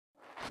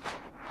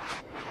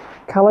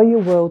Colour your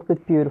world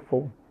with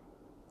beautiful.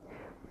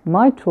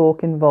 My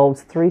talk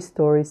involves 3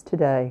 stories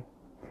today.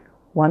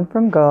 One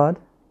from God,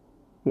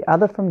 the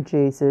other from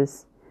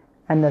Jesus,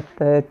 and the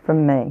third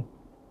from me.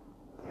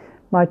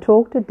 My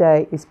talk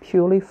today is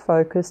purely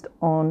focused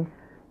on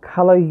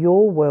colour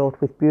your world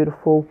with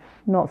beautiful,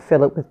 not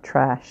fill it with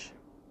trash.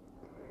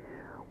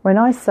 When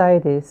I say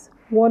this,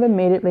 what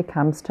immediately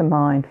comes to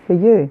mind for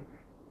you?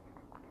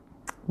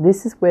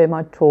 This is where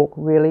my talk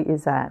really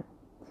is at.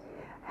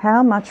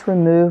 How much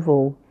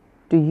removal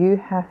do you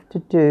have to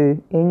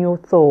do in your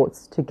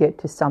thoughts to get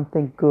to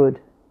something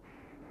good?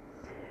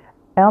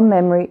 Our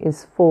memory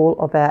is full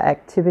of our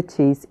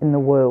activities in the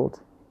world.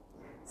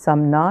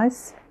 Some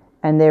nice,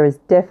 and there is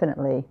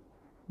definitely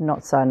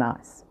not so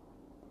nice.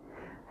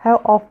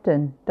 How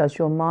often does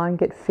your mind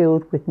get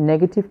filled with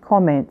negative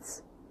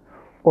comments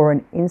or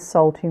an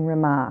insulting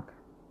remark?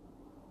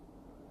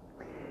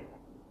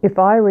 If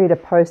I read a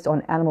post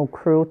on animal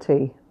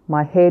cruelty,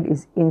 my head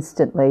is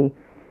instantly,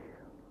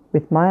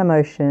 with my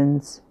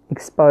emotions,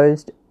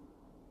 exposed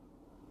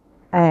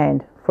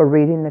and for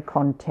reading the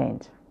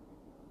content.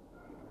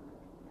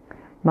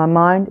 My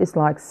mind is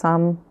like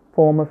some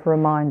form of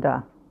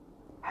reminder.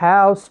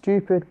 How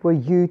stupid were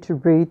you to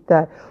read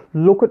that?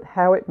 Look at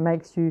how it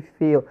makes you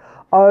feel.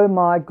 Oh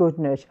my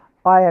goodness,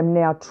 I am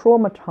now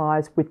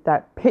traumatized with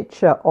that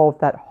picture of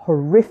that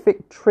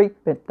horrific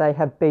treatment they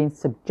have been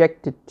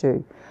subjected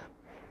to.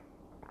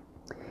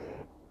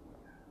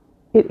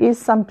 It is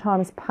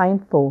sometimes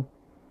painful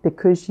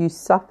because you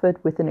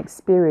suffered with an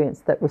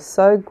experience that was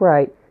so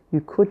great you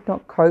could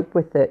not cope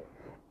with it,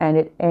 and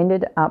it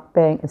ended up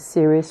being a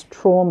serious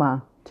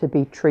trauma to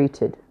be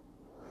treated.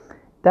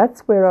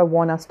 That's where I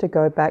want us to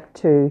go back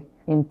to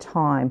in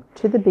time,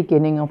 to the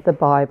beginning of the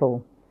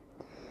Bible.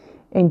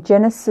 In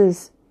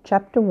Genesis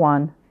chapter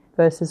 1,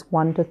 verses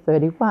 1 to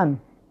 31,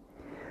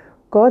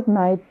 God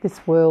made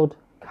this world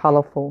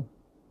colourful.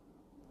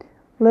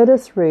 Let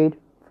us read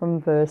from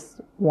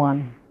verse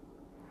 1.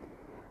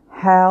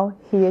 How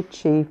he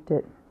achieved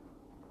it.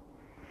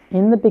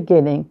 In the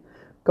beginning,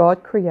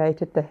 God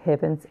created the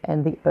heavens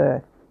and the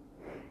earth.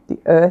 The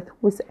earth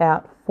was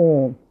without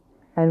form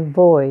and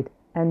void,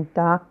 and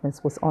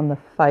darkness was on the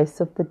face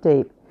of the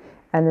deep,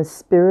 and the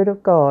Spirit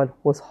of God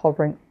was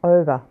hovering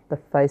over the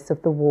face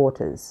of the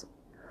waters.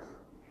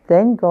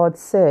 Then God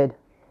said,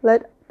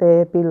 "Let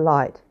there be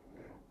light,"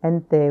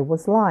 and there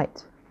was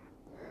light.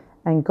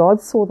 And God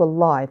saw the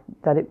light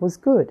that it was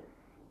good.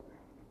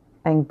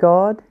 And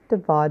God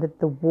divided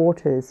the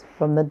waters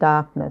from the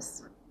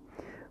darkness.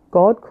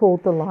 God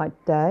called the light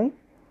day,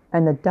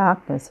 and the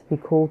darkness he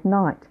called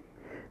night.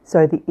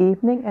 So the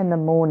evening and the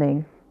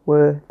morning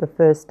were the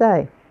first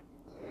day.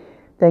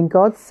 Then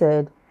God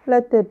said,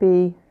 "Let there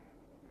be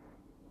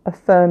a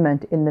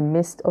firmament in the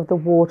midst of the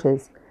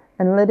waters,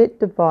 and let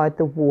it divide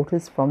the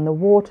waters from the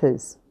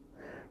waters."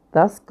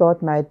 Thus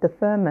God made the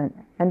firmament,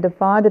 and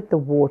divided the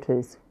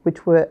waters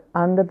which were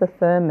under the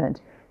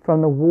firmament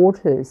from the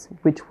waters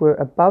which were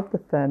above the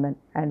firmament,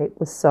 and it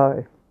was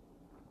so.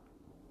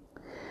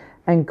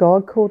 And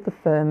God called the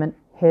firmament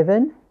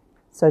heaven.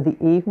 So the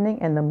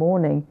evening and the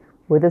morning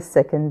were the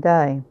second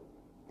day.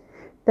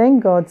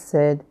 Then God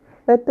said,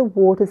 "Let the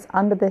waters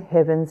under the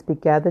heavens be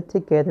gathered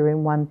together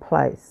in one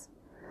place.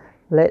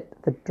 Let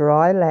the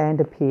dry land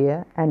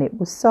appear," and it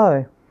was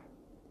so.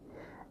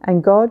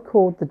 And God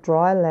called the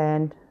dry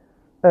land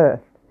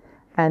earth,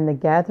 and the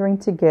gathering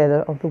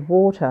together of the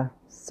water,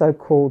 so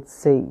called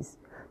seas.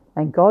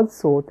 And God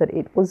saw that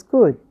it was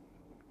good.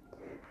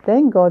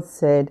 Then God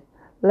said,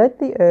 "Let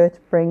the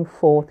earth bring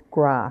forth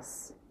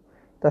grass,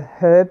 the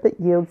herb that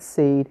yields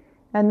seed,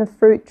 and the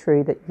fruit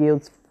tree that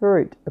yields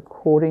fruit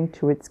according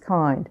to its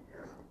kind,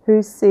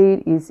 whose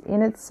seed is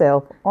in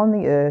itself on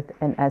the earth,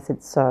 and as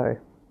it sow."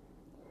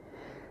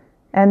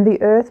 And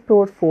the earth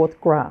brought forth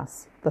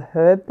grass, the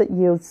herb that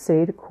yields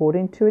seed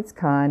according to its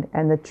kind,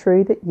 and the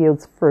tree that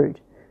yields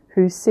fruit,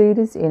 whose seed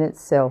is in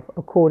itself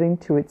according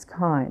to its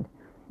kind.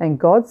 And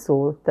God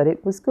saw that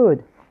it was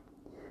good.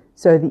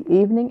 So the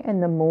evening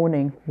and the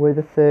morning were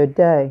the third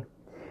day.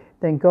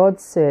 Then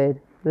God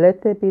said,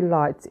 "Let there be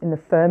lights in the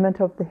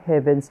firmament of the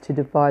heavens to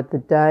divide the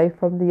day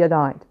from the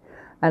night,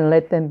 and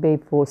let them be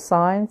for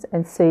signs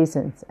and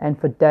seasons, and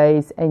for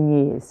days and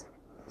years.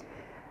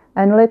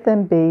 And let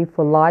them be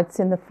for lights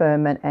in the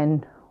firmament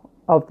and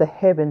of the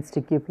heavens to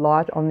give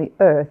light on the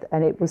earth,"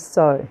 and it was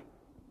so.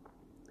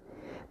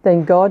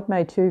 Then God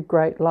made 2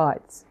 great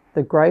lights,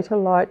 the greater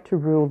light to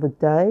rule the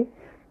day,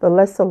 the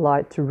lesser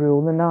light to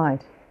rule the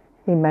night.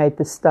 He made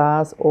the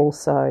stars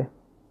also.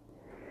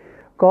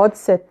 God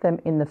set them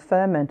in the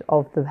firmament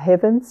of the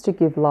heavens to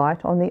give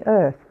light on the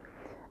earth,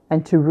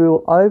 and to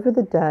rule over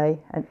the day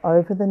and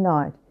over the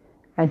night,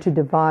 and to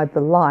divide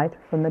the light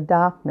from the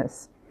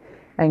darkness.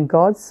 And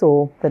God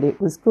saw that it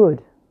was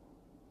good.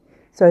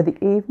 So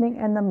the evening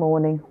and the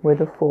morning were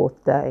the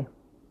 4th day.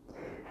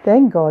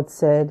 Then God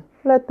said,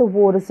 "Let the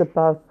waters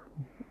above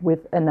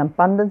with an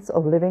abundance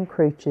of living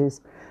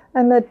creatures,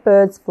 and let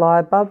birds fly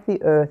above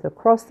the earth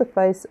across the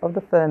face of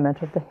the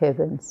firmament of the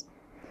heavens."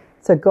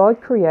 So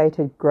God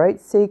created great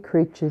sea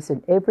creatures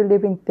and every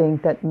living thing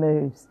that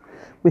moves,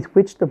 with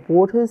which the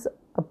waters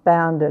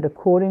abounded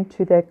according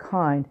to their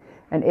kind,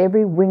 and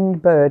every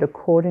winged bird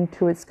according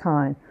to its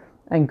kind.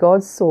 And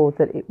God saw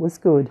that it was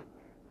good.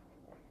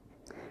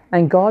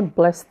 And God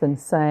blessed them,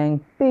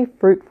 saying, Be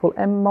fruitful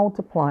and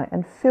multiply,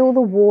 and fill the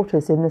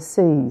waters in the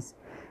seas,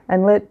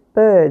 and let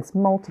birds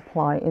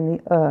multiply in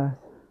the earth.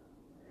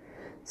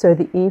 So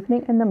the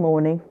evening and the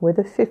morning were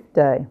the 5th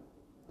day.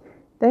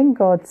 Then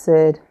God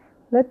said,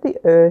 Let the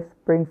earth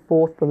bring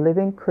forth the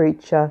living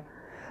creature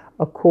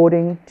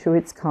according to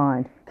its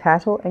kind,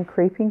 cattle and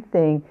creeping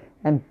thing,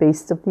 and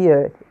beasts of the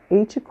earth,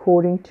 each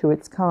according to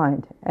its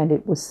kind. And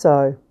it was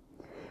so.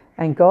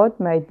 And God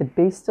made the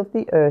beasts of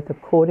the earth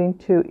according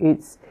to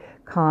its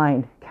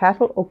kind,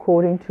 cattle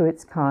according to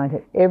its kind,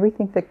 and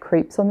everything that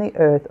creeps on the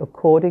earth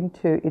according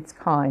to its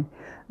kind.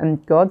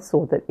 And God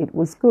saw that it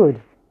was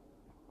good.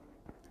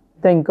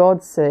 Then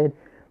God said,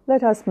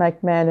 Let us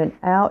make man in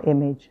our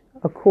image,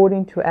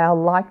 according to our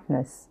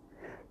likeness.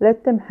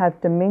 Let them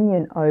have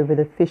dominion over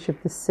the fish of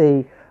the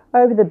sea,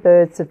 over the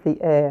birds of the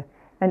air,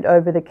 and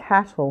over the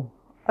cattle,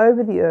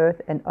 over the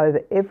earth, and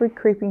over every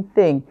creeping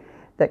thing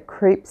that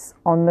creeps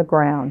on the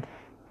ground.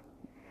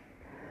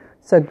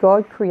 So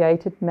God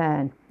created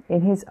man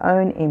in his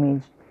own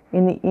image.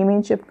 In the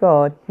image of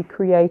God he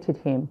created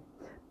him.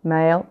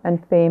 Male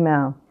and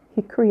female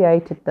he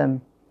created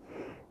them.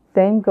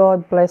 Then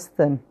God blessed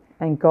them,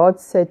 and God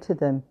said to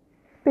them,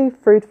 Be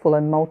fruitful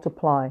and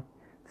multiply.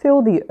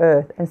 Fill the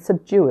earth and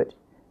subdue it.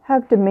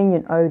 Have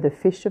dominion over the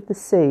fish of the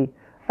sea,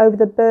 over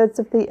the birds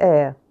of the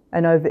air,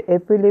 and over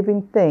every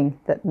living thing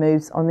that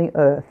moves on the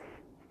earth.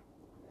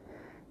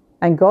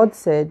 And God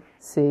said,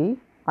 See,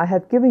 I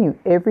have given you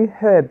every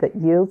herb that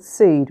yields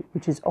seed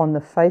which is on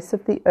the face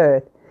of the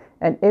earth,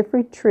 and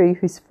every tree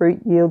whose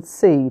fruit yields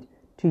seed,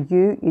 to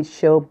you it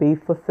shall be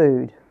for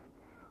food.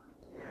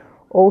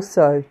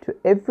 Also to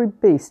every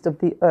beast of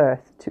the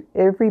earth, to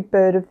every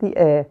bird of the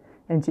air,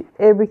 and to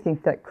everything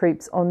that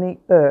creeps on the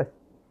earth,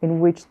 in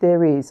which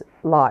there is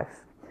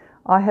life,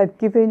 I have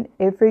given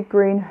every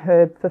green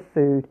herb for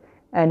food.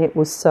 And it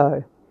was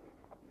so.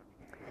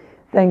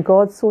 Then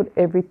God saw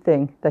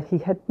everything that he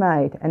had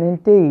made, and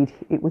indeed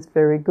it was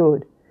very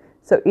good.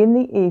 So in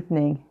the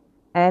evening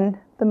and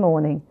the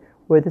morning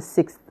were the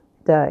 6th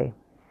day.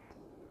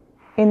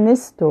 In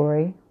this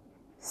story,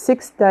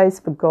 6 days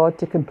for God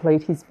to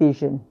complete his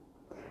vision,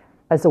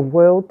 as a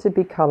world to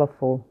be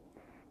colourful,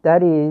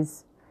 that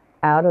is,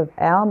 out of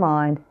our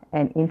mind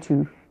and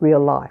into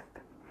real life.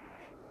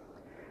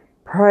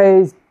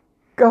 Praise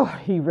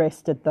God, he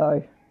rested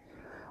though.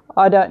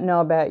 I don't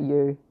know about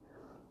you,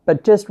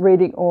 but just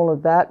reading all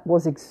of that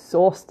was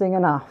exhausting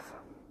enough.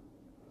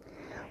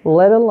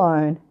 Let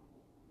alone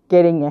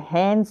getting your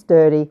hands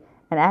dirty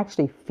and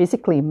actually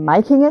physically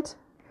making it.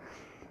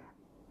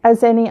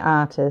 As any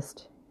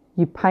artist,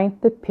 you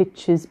paint the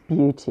picture's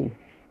beauty.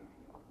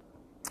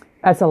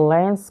 As a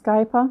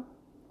landscaper,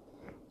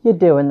 you're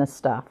doing the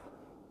stuff.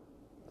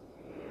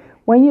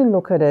 When you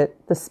look at it,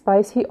 the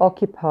space he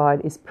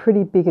occupied is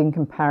pretty big in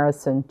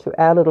comparison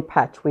to our little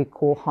patch we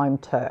call home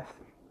turf.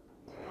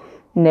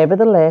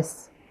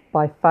 Nevertheless,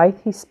 by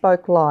faith he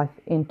spoke life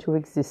into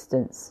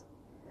existence.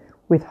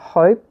 With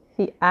hope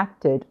he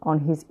acted on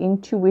his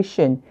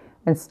intuition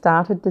and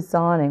started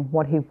designing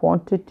what he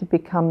wanted to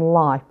become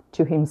life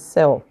to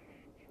himself.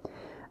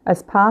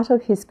 As part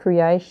of his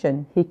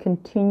creation, he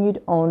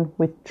continued on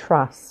with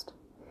trust.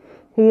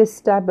 He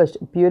established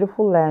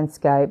beautiful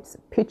landscapes,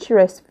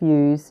 picturesque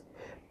views,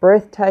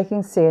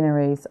 breathtaking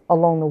sceneries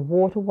along the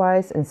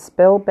waterways and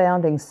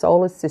spellbinding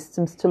solar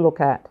systems to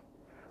look at.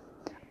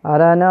 I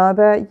don't know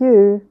about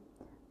you,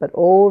 but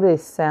all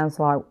this sounds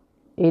like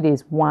it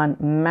is one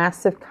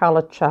massive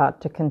colour chart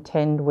to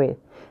contend with.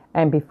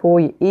 And before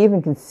you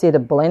even consider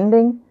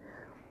blending,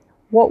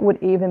 what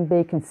would even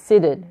be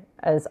considered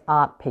as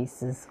art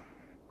pieces?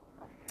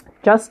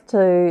 Just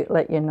to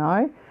let you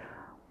know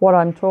what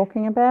I'm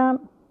talking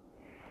about,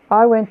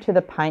 I went to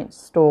the paint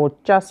store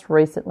just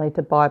recently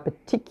to buy a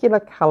particular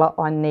colour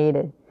I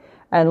needed.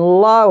 And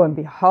lo and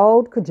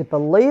behold, could you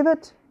believe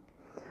it?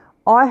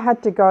 I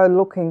had to go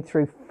looking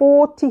through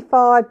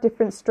 45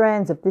 different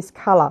strands of this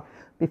colour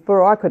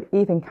before I could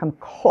even come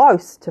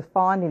close to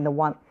finding the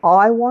one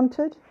I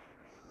wanted.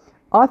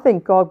 I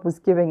think God was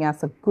giving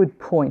us a good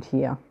point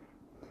here.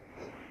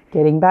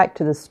 Getting back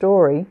to the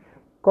story,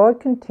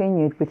 God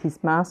continued with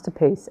his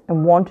masterpiece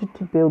and wanted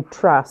to build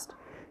trust,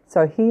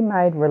 so he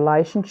made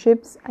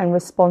relationships and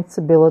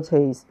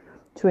responsibilities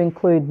to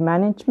include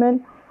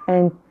management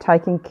and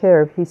taking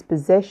care of his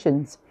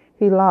possessions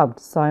he loved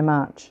so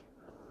much.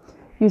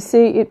 You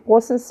see, it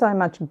wasn't so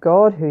much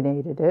God who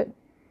needed it.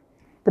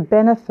 The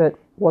benefit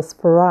was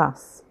for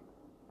us.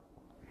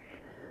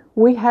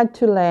 We had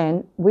to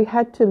learn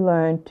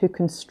to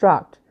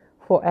construct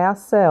for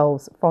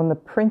ourselves from the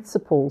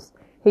principles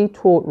he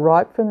taught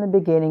right from the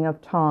beginning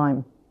of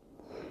time.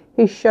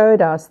 He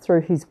showed us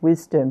through his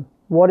wisdom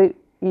what it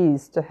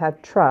is to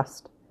have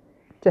trust,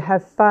 to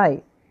have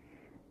faith,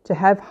 to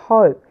have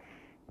hope,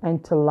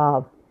 and to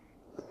love.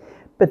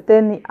 But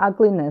then the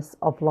ugliness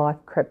of life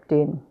crept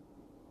in.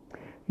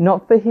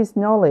 Not for his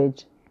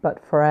knowledge,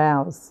 but for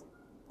ours.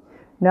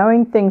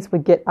 Knowing things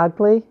would get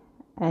ugly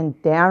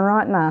and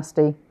downright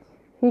nasty,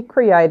 he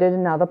created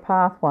another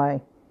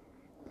pathway.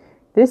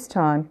 This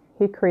time,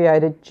 he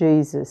created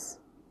Jesus.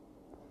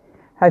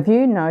 Have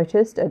you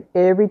noticed at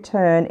every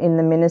turn in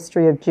the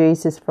ministry of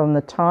Jesus from the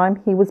time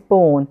he was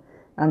born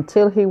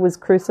until he was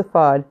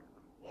crucified,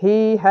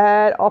 he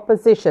had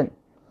opposition.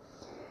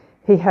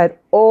 He had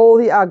all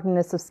the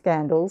ugliness of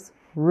scandals,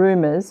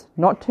 rumours,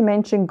 not to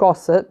mention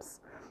gossips,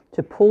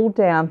 to pull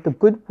down the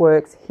good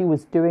works he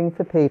was doing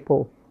for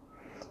people.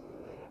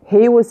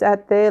 He was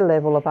at their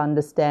level of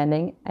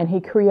understanding, and he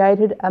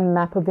created a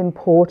map of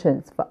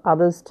importance for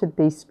others to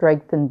be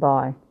strengthened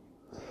by.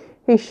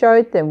 He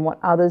showed them what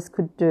others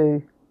could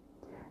do,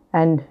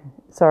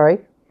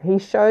 he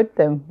showed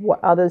them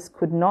what others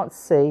could not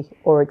see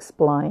or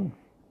explain.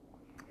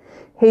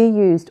 He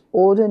used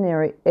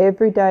ordinary,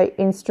 everyday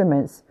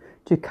instruments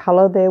to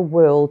colour their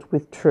world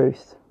with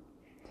truth.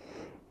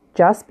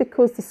 Just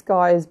because the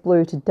sky is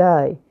blue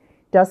today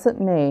doesn't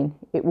mean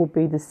it will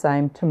be the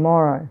same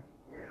tomorrow.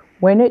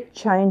 When it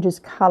changes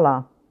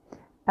colour,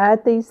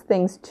 add these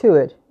things to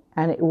it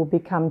and it will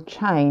become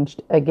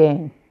changed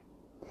again.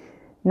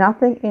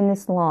 Nothing in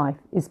this life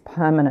is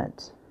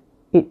permanent.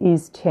 It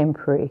is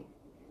temporary.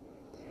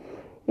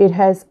 It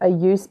has a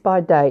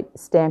use-by date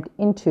stamped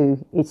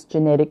into its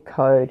genetic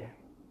code.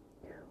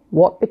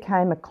 What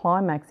became a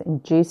climax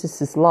in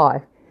Jesus'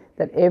 life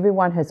that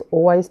everyone has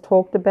always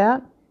talked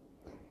about,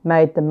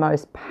 made the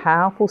most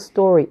powerful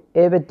story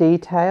ever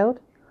detailed,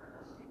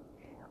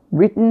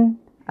 written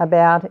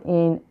about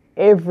in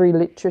every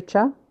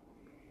literature,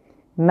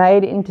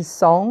 made into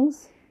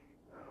songs,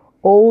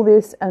 all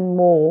this and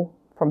more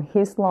from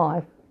his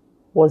life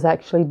was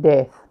actually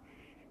death.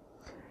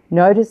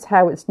 Notice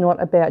how it's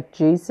not about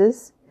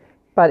Jesus,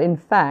 but in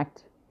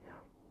fact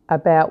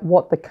about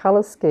what the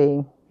colour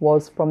scheme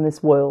was from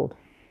this world.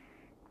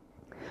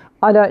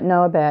 I don't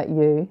know about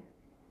you,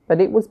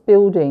 but it was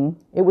blinding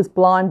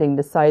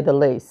to say the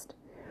least.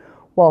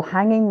 While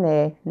hanging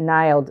there,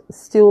 nailed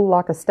still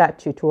like a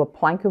statue to a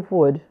plank of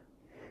wood,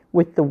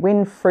 with the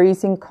wind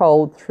freezing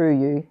cold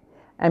through you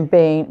and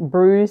being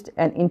bruised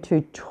and into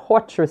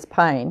torturous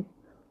pain,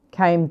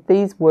 came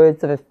these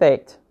words of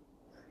effect.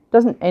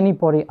 Doesn't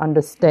anybody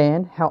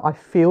understand how I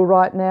feel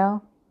right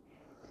now?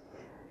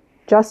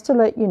 Just to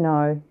let you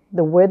know,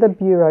 the Weather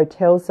Bureau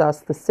tells us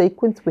the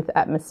sequence with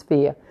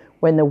atmosphere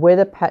when the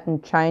weather pattern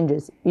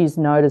changes is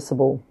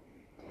noticeable.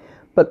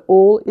 But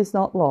all is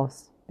not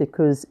lost,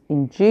 because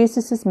in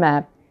Jesus'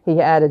 map,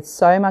 he added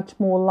so much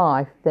more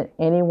life than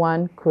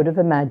anyone could have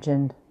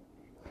imagined.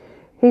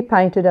 He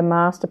painted a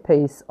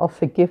masterpiece of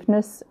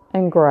forgiveness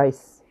and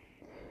grace.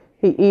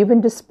 He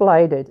even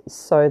displayed it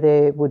so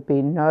there would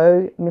be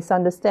no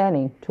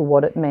misunderstanding to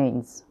what it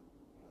means.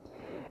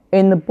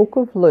 In the book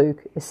of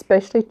Luke,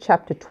 especially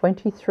chapter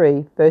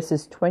 23,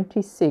 verses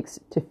 26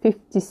 to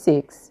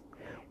 56,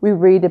 we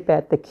read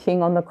about the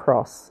King on the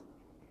cross.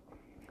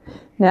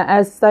 Now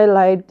as they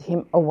laid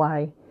him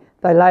away,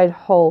 they laid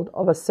hold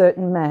of a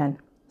certain man,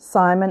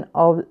 Simon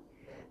of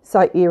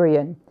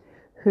Cyrene,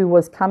 who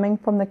was coming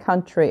from the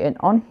country, and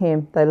on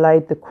him they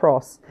laid the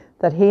cross,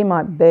 that he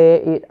might bear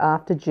it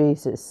after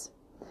Jesus.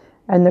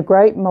 And the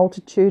great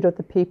multitude of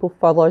the people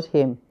followed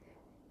him,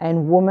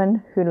 and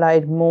women who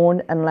laid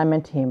mourned and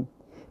lamented him.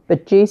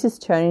 But Jesus,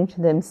 turning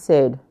to them,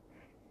 said,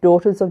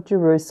 Daughters of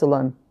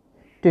Jerusalem,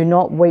 do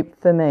not weep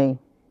for me,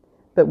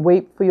 but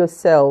weep for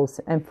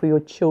yourselves and for your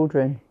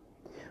children.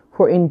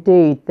 For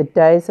indeed the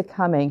days are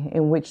coming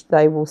in which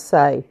they will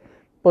say,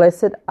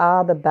 Blessed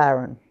are the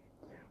barren,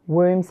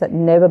 wombs that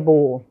never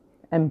bore,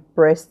 and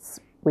breasts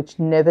which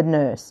never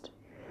nursed.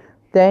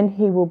 Then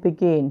he will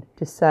begin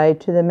to say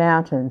to the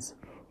mountains,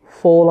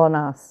 Fall on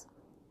us,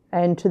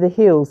 and to the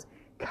hills,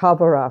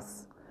 cover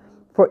us.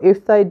 For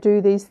if they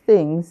do these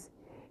things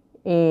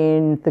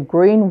in the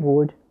green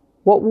wood,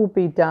 what will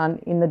be done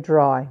in the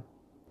dry?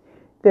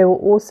 There were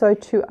also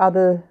 2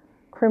 other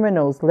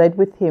criminals led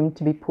with him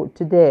to be put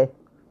to death.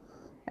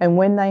 And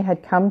when they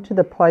had come to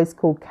the place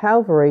called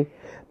Calvary,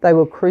 they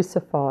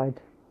crucified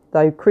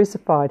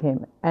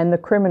him and the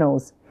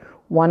criminals,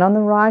 one on the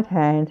right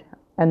hand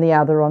and the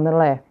other on the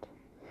left.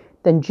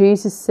 Then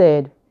Jesus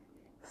said,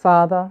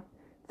 Father,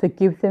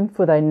 forgive them,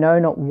 for they know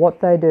not what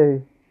they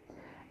do.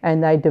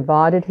 And they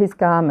divided his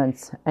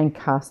garments and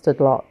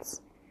casted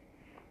lots.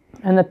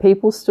 And the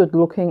people stood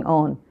looking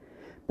on,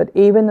 but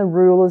even the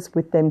rulers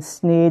with them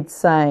sneered,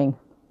 saying,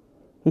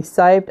 He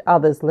saved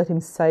others, let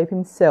him save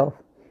himself,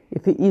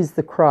 if he is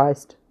the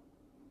Christ,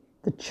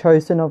 the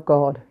chosen of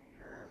God.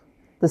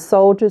 The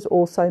soldiers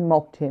also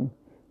mocked him,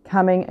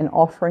 coming and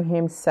offering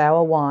him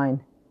sour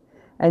wine,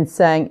 and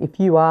saying,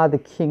 If you are the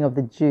King of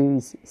the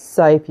Jews,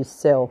 save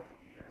yourself.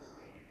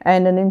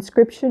 And an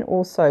inscription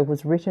also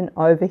was written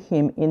over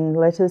him in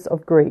letters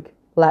of Greek,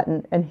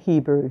 Latin, and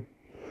Hebrew.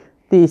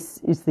 This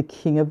is the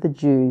King of the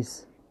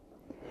Jews.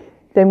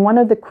 Then one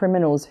of the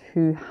criminals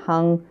who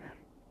hung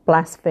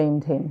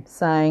blasphemed him,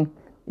 saying,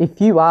 If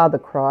you are the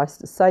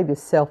Christ, save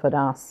yourself and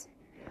us.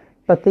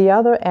 But the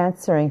other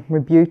answering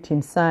rebuked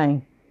him,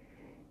 saying,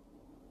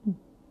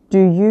 Do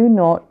you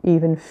not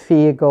even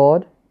fear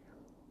God,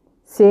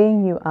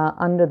 seeing you are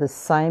under the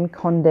same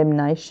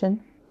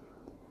condemnation?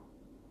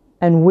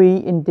 And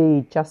we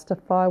indeed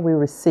justify, we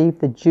receive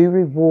the due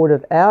reward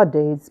of our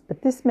deeds,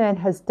 but this man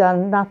has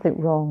done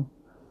nothing wrong.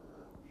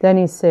 Then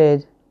he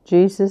said,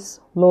 Jesus,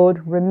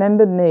 Lord,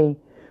 remember me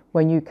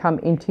when you come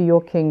into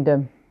your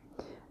kingdom.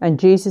 And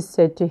Jesus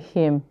said to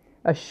him,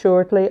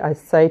 Assuredly I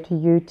say to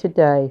you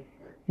today,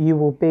 you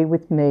will be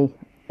with me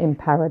in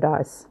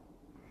paradise.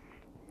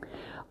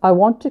 I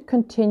want to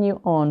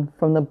continue on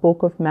from the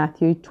book of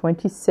Matthew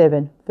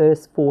 27,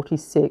 verse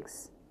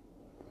 46.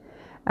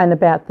 And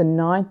about the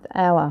 9th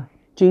hour,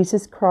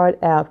 Jesus cried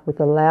out with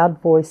a loud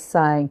voice,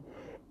 saying,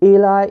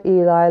 Eli,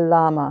 Eli,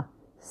 lama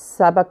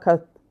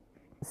sabachthani.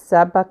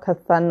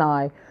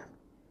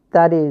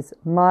 That is,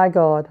 my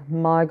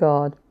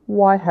God,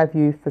 why have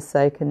you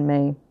forsaken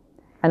me?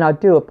 And I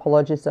do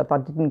apologize if I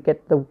didn't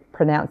get the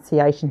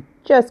pronunciation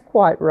just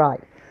quite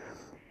right.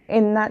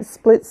 In that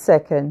split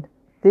second,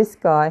 this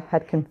guy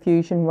had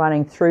confusion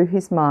running through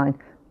his mind,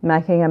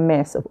 making a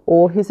mess of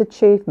all his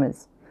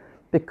achievements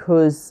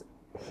because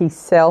he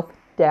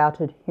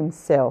self-doubted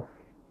himself.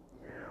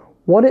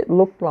 What it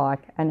looked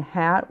like and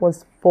how it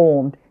was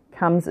formed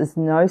comes as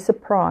no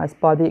surprise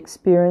by the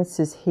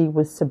experiences he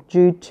was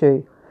subdued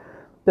to.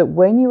 But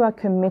when you are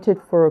committed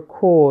for a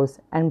cause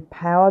and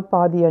powered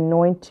by the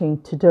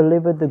anointing to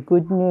deliver the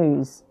good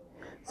news,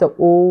 so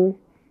all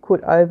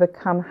could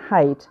overcome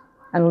hate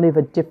and live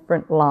a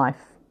different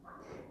life.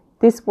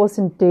 This was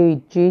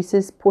indeed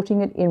Jesus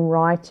putting it in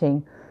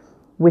writing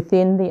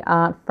within the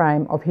art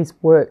frame of his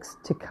works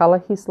to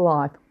colour his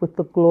life with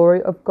the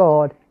glory of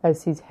God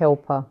as his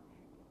helper.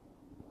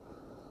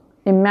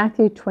 In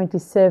Matthew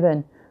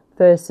 27,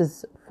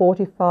 verses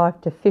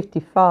 45 to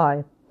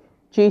 55,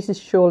 Jesus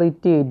surely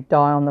did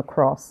die on the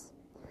cross.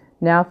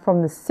 Now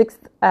from the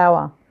 6th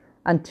hour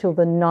until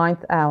the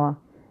 9th hour,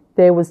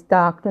 there was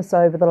darkness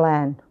over the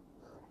land.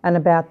 And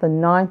about the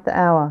 9th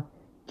hour,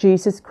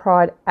 Jesus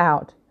cried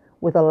out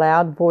with a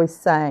loud voice,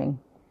 saying,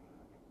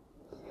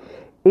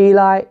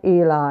 Eli,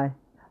 Eli,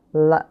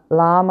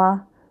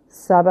 lama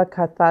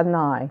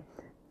sabachthani.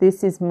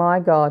 This is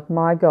my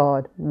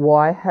God,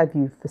 why have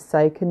you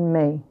forsaken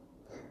me?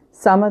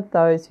 Some of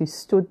those who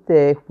stood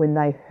there when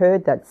they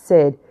heard that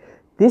said,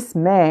 This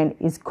man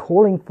is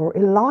calling for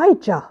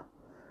Elijah.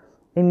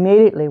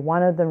 Immediately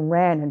one of them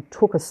ran and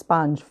took a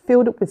sponge,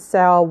 filled it with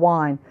sour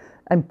wine,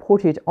 and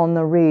put it on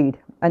the reed,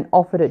 and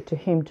offered it to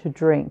him to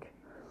drink.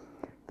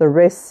 The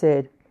rest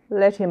said,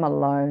 Let him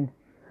alone.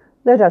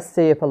 Let us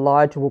see if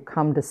Elijah will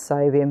come to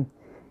save him.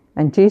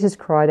 And Jesus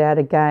cried out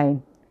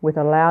again with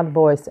a loud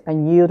voice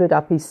and yielded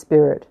up his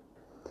spirit.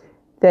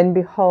 Then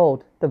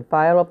behold, the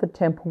veil of the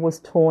temple was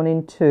torn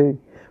in two,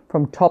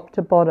 from top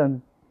to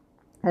bottom,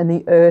 and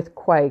the earth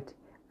quaked,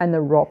 and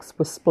the rocks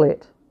were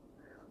split.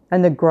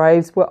 And the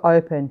graves were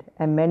opened,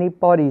 and many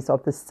bodies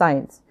of the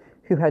saints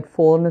who had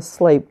fallen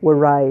asleep were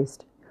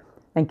raised.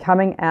 And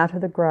coming out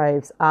of the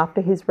graves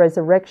after his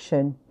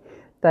resurrection,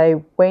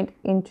 they went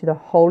into the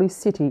holy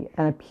city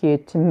and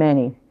appeared to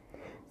many.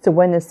 So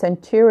when the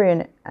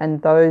centurion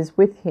and those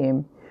with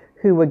him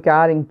who were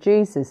guarding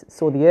Jesus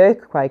saw the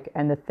earthquake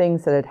and the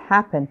things that had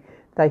happened,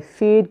 they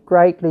feared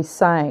greatly,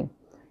 saying,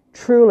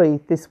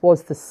 Truly this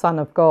was the Son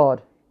of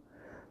God.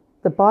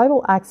 The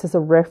Bible acts as a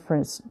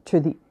reference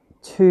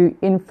to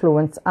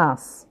influence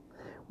us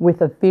with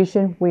a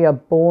vision we are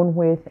born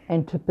with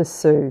and to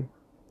pursue.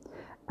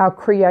 Our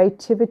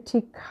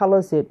creativity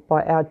colours it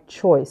by our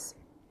choice,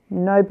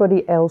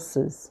 nobody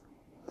else's.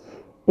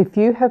 If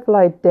you have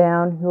laid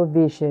down your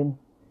vision,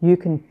 you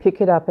can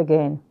pick it up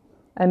again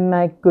and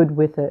make good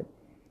with it.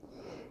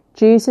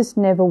 Jesus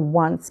never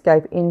once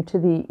gave in to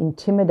the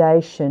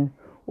intimidation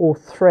or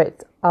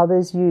threats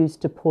others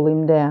used to pull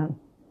him down.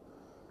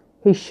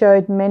 He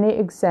showed many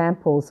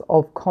examples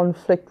of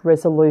conflict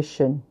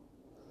resolution.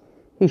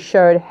 He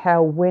showed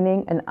how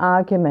winning an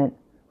argument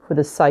for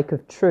the sake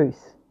of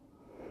truth.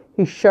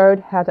 He showed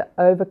how to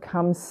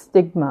overcome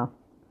stigma.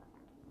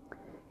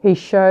 He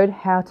showed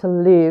how to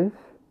live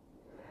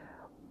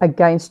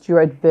against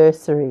your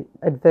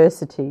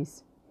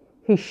adversities.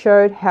 He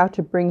showed how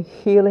to bring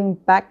healing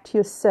back to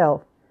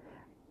yourself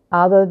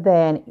other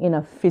than in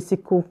a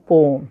physical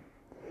form.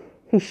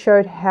 He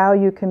showed how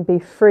you can be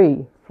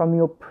free from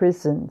your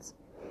prisons.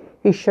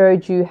 He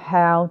showed you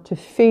how to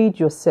feed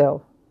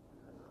yourself.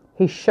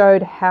 He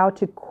showed how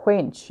to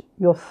quench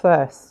your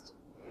thirst.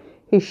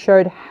 He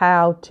showed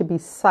how to be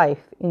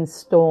safe in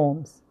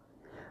storms.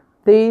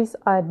 These,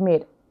 I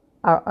admit,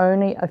 are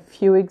only a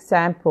few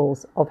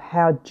examples of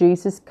how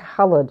Jesus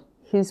coloured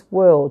his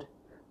world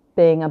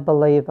being a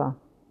believer.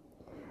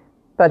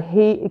 But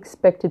he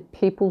accepted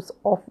people's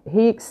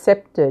offerings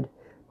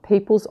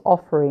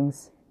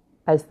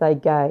as they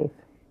gave,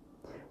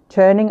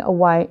 turning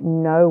away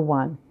no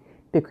one,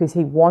 because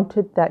he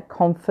wanted that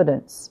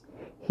confidence.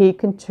 He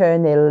can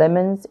turn their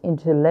lemons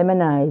into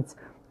lemonades,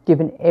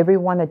 giving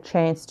everyone a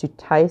chance to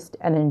taste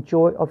and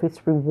enjoy of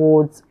his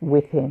rewards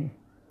with him.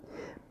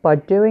 By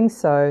doing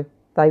so,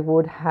 they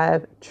would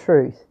have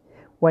truth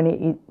when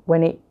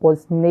it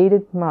was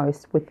needed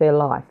most with their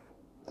life.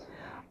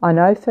 I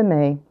know for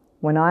me,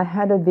 when I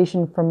had a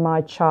vision from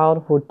my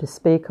childhood to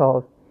speak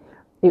of,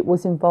 it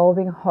was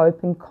involving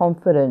hope and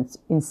confidence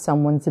in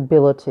someone's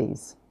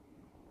abilities.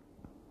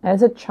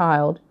 As a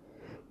child,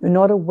 you're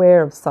not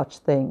aware of such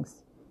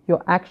things.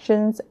 Your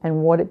actions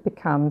and what it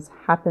becomes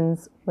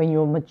happens when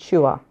you're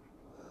mature.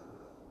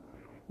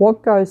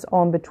 What goes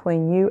on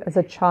between you as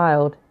a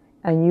child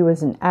and you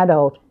as an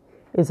adult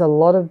is a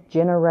lot of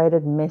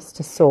generated mess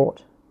to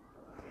sort.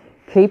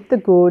 Keep the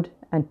good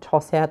and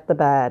toss out the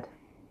bad.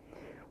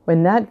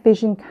 When that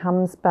vision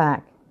comes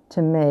back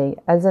to me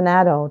as an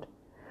adult,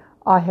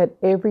 I had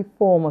every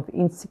form of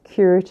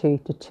insecurity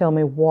to tell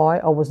me why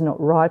I was not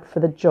right for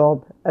the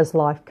job as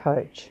life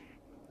coach.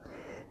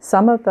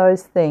 Some of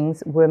those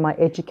things were my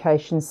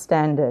education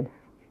standard.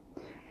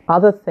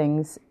 Other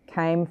things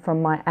came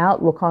from my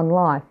outlook on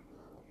life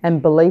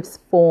and beliefs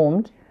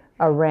formed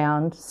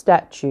around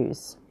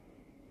statues.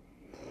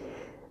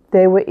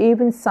 There were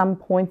even some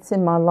points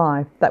in my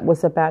life that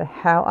was about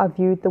how I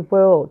viewed the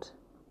world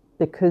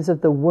because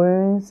of the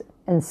wounds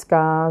and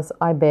scars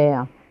I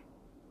bear.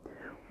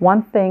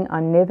 One thing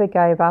I never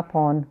gave up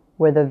on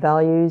were the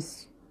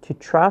values to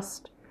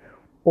trust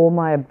or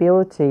my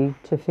ability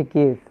to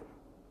forgive.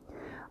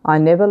 I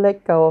never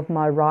let go of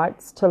my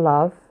rights to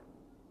love,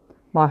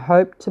 my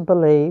hope to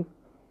believe,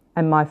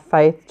 and my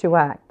faith to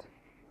act.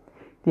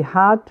 The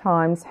hard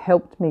times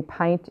helped me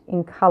paint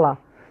in colour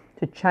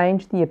to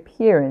change the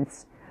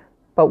appearance,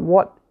 but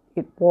what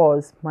it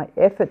was my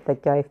effort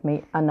that gave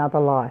me another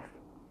life.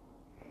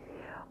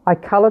 I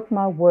coloured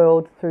my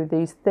world through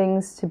these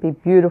things to be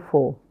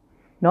beautiful,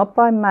 not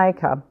by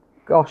makeup,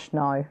 gosh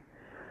no,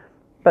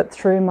 but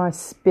through my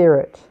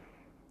spirit.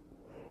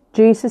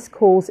 Jesus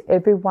calls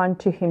everyone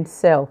to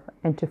himself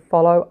and to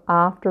follow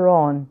after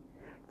on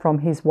from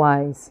his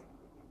ways.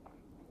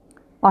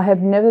 I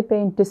have never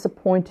been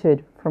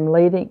disappointed from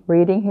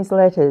reading his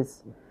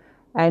letters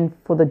and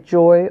for the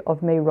joy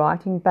of me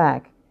writing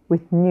back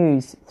with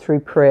news through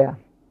prayer.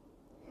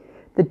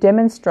 The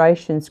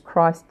demonstrations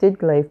Christ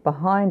did leave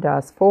behind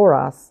us for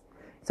us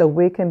so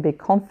we can be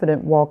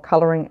confident while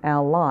colouring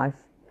our life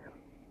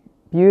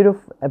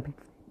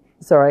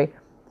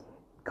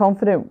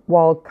confident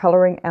while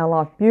colouring our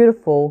life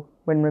beautiful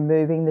when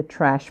removing the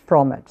trash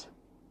from it.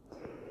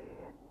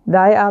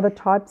 They are the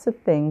types of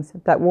things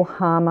that will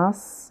harm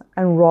us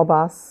and rob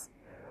us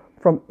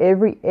from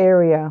every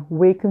area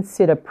we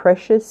consider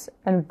precious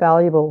and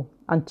valuable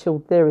until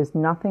there is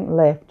nothing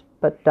left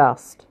but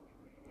dust.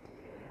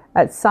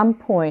 At some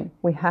point,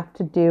 we have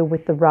to deal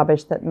with the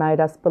rubbish that made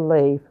us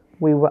believe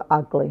we were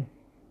ugly.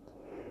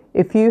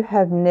 If you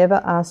have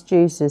never asked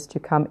Jesus to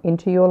come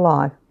into your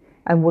life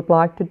and would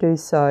like to do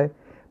so,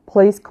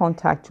 please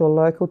contact your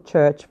local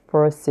church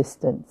for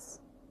assistance.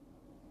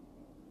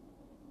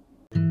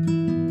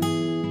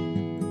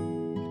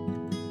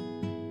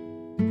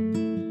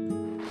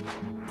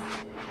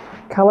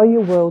 Colour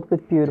your world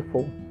with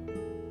beautiful.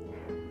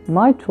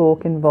 My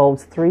talk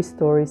involves 3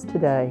 stories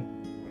today.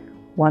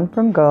 One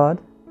from God,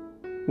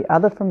 the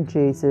other from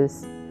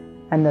Jesus,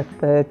 and the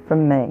third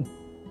from me.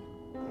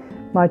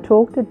 My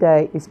talk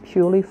today is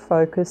purely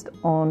focused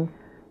on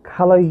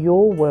colour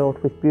your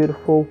world with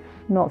beautiful,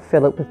 not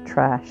fill it with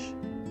trash.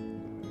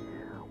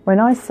 When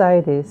I say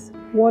this,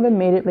 what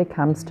immediately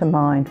comes to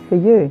mind for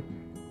you?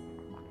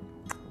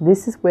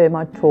 This is where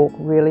my talk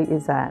really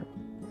is at.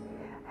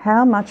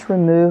 How much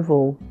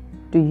removal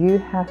do you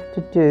have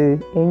to do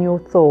in your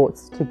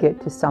thoughts to get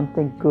to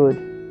something good?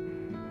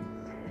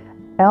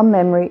 Our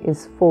memory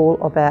is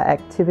full of our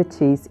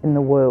activities in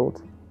the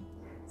world.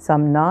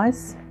 Some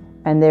nice,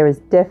 and there is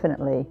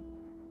definitely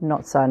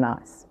not so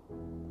nice.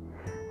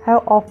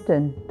 How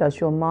often does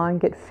your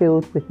mind get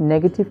filled with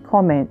negative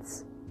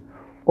comments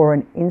or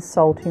an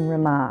insulting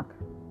remark?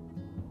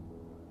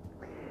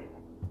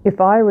 If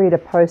I read a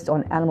post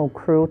on animal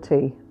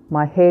cruelty,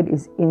 my head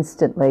is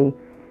instantly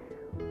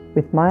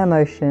with my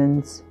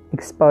emotions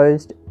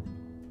exposed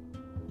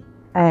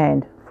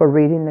and for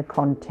reading the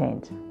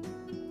content.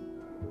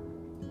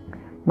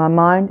 My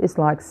mind is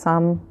like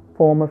some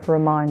form of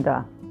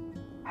reminder.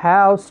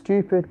 How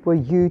stupid were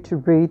you to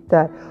read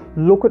that?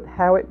 Look at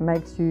how it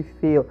makes you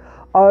feel.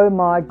 Oh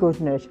my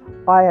goodness,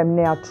 I am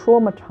now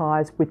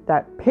traumatized with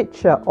that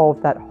picture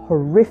of that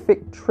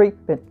horrific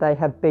treatment they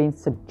have been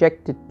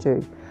subjected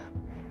to.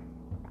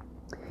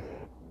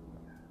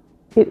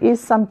 It is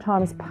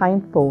sometimes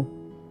painful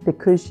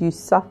because you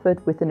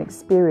suffered with an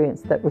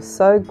experience that was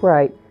so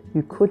great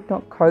you could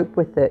not cope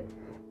with it,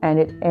 and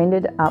it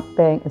ended up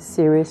being a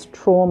serious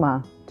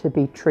trauma to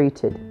be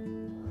treated.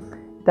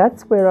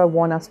 That's where I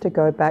want us to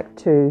go back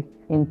to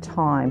in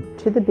time,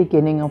 to the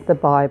beginning of the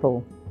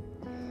Bible.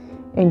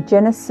 In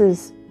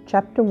Genesis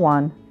chapter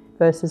 1,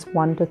 verses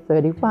 1 to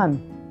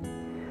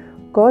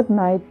 31, God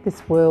made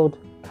this world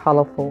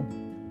colourful.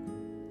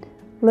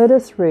 Let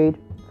us read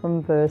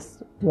from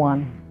verse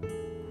 1.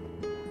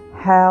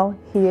 How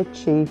he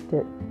achieved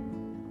it.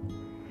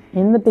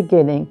 In the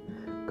beginning,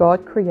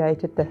 God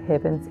created the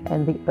heavens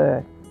and the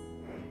earth.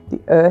 The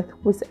earth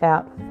was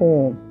without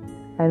form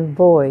and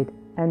void,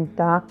 and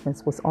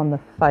darkness was on the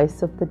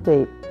face of the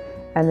deep,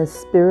 and the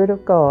Spirit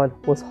of God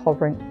was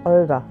hovering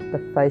over the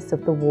face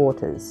of the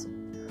waters.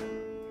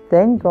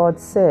 Then God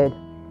said,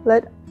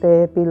 "Let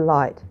there be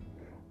light,"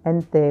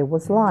 and there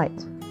was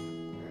light.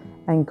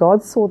 And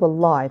God saw the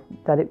light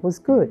that it was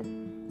good.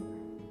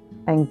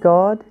 And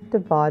God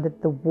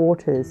divided the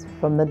waters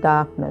from the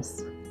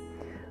darkness.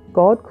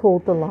 God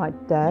called the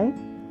light day,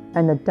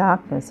 and the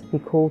darkness he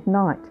called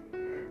night.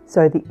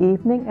 So the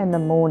evening and the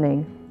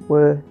morning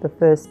were the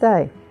first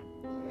day.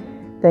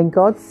 Then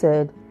God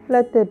said,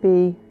 "Let there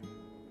be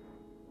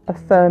a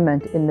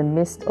firmament in the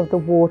midst of the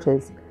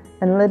waters,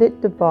 and let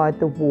it divide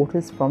the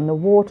waters from the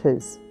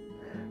waters."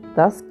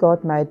 Thus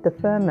God made the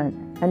firmament,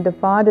 and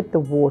divided the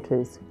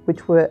waters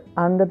which were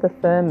under the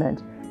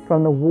firmament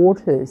from the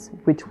waters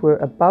which were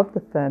above the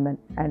firmament,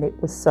 and it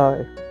was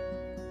so.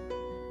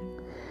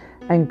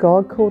 And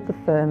God called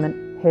the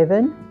firmament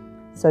heaven.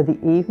 So the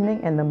evening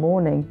and the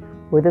morning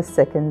were the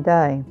second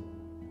day.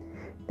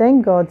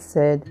 Then God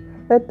said,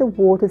 "Let the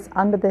waters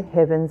under the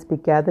heavens be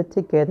gathered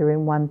together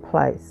in one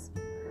place.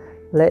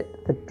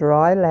 Let the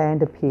dry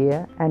land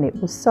appear," and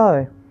it was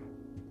so.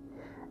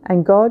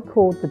 And God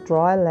called the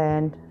dry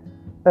land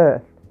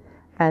earth,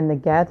 and the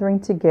gathering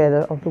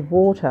together of the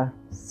water,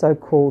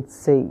 so-called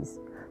seas.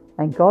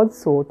 And God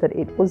saw that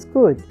it was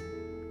good.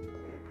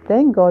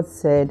 Then God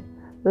said,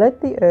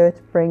 "Let the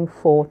earth bring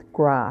forth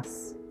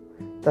grass,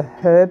 the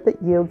herb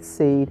that yields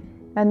seed,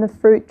 and the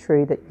fruit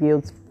tree that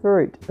yields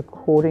fruit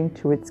according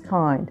to its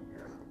kind,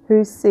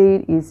 whose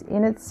seed is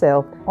in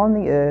itself on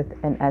the earth,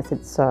 and as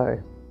it sow."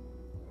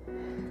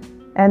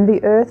 And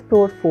the earth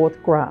brought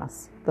forth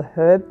grass, the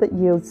herb that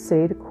yields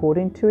seed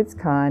according to its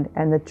kind,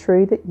 and the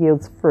tree that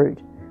yields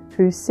fruit,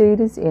 whose seed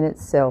is in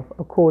itself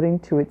according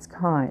to its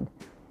kind.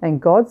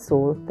 And God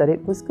saw that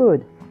it was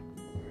good.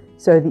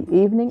 So the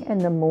evening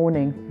and the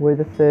morning were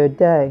the third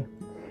day.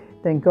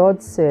 Then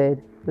God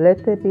said,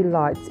 "Let there be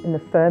lights in the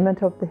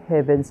firmament of the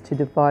heavens to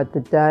divide the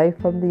day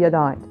from the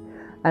night,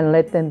 and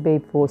let them be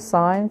for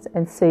signs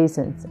and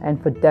seasons, and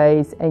for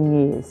days and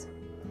years.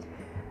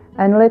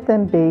 And let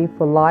them be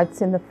for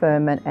lights in the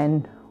firmament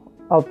and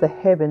of the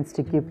heavens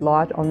to give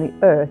light on the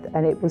earth,"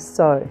 and it was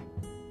so.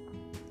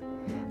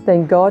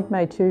 Then God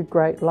made two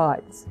great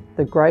lights,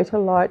 the greater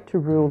light to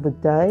rule the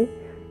day,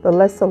 the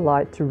lesser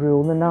light to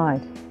rule the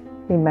night.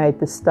 He made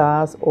the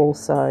stars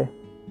also.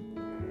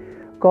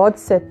 God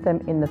set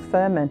them in the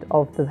firmament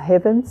of the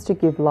heavens to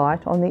give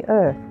light on the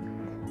earth,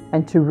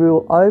 and to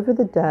rule over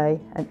the day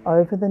and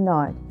over the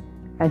night,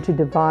 and to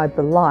divide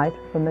the light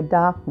from the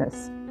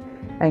darkness.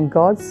 And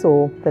God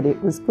saw that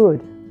it was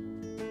good.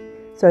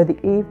 So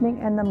the evening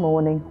and the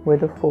morning were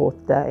the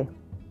fourth day.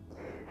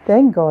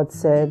 Then God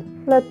said,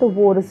 "Let the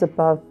waters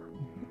above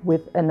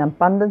with an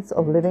abundance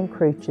of living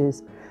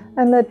creatures,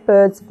 and let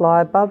birds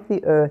fly above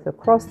the earth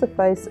across the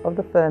face of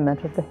the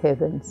firmament of the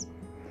heavens."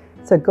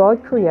 So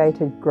God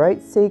created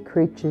great sea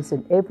creatures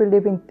and every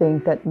living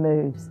thing that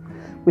moves,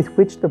 with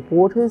which the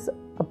waters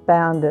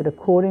abounded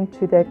according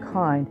to their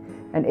kind,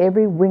 and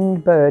every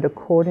winged bird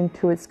according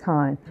to its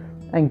kind.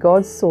 And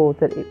God saw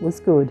that it was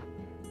good.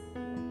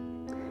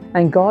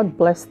 And God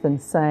blessed them,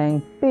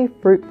 saying, "Be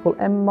fruitful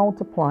and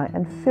multiply,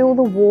 and fill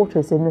the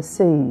waters in the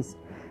seas,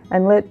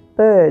 and let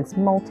birds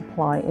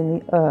multiply in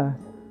the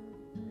earth."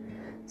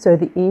 So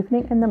the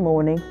evening and the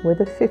morning were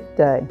the fifth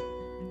day.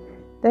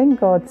 Then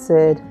God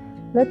said,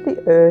 "Let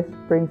the earth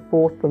bring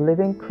forth the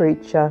living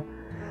creature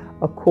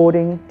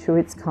according to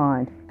its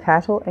kind,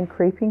 cattle and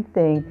creeping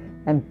thing,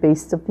 and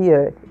beasts of the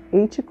earth,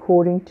 each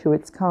according to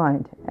its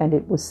kind." And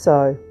it was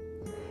so.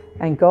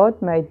 And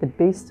God made the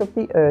beasts of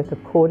the earth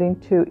according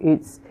to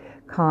its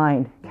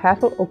kind,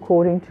 cattle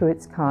according to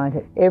its kind,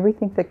 and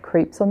everything that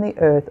creeps on the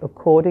earth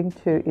according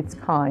to its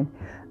kind.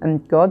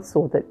 And God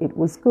saw that it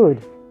was good.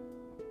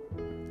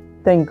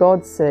 Then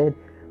God said,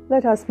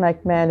 "Let us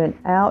make man in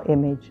our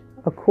image,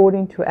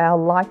 according to our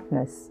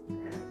likeness.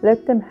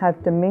 Let them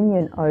have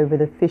dominion over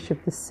the fish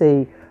of the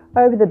sea,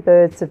 over the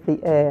birds of the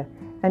air,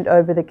 and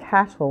over the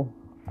cattle,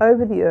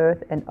 over the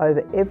earth, and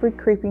over every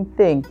creeping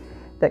thing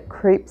that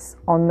creeps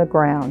on the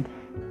ground."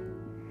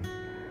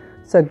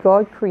 So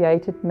God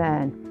created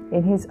man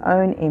in his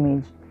own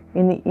image.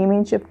 In the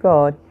image of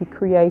God he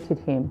created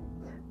him.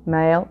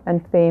 Male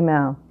and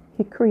female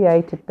he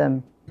created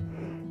them.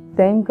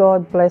 Then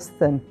God blessed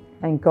them,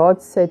 and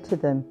God said to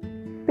them,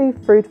 "Be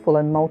fruitful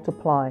and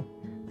multiply.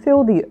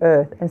 Fill the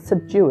earth and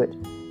subdue it.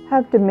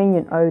 Have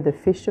dominion over the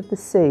fish of the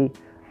sea,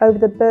 over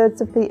the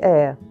birds of the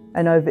air,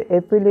 and over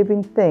every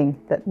living thing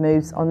that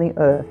moves on the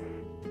earth."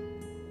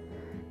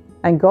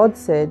 And God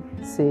said,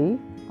 "See,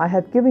 I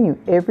have given you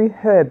every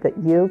herb that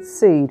yields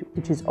seed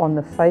which is on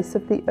the face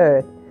of the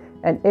earth,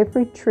 and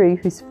every tree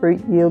whose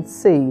fruit yields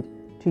seed.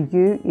 To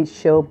you it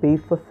shall be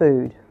for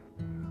food.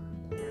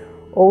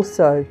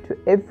 Also to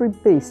every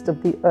beast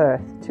of the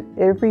earth, to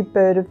every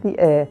bird of the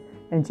air,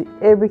 and to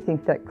everything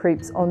that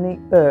creeps on the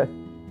earth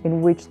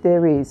in which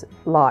there is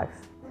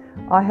life,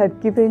 I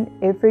have given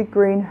every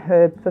green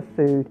herb for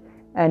food."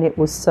 And it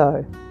was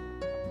so.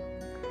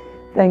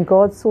 Then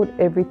God saw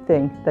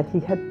everything that he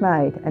had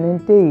made, and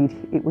indeed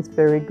it was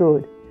very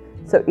good.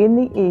 So in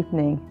the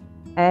evening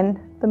and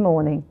the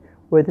morning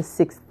were the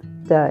sixth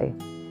day.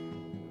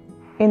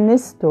 In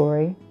this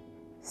story,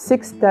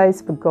 6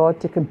 days for God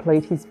to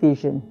complete his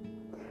vision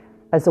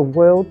as a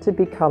world to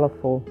be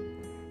colourful,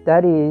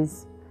 that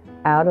is,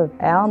 out of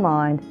our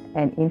mind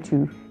and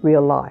into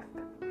real life.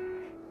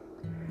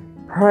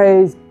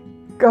 Praise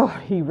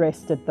God, he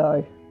rested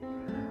though.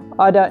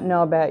 I don't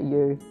know about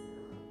you,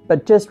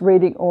 but just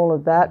reading all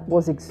of that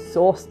was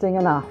exhausting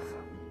enough.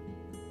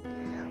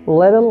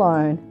 Let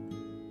alone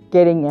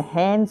getting your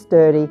hands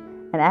dirty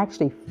and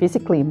actually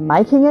physically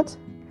making it.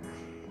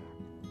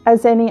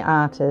 As any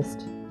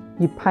artist,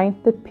 you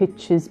paint the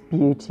picture's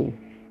beauty.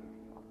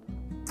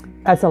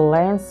 As a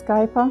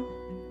landscaper,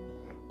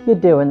 you're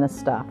doing the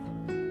stuff.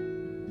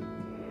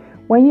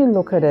 When you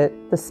look at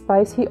it, the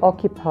space he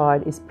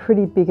occupied is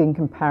pretty big in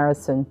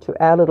comparison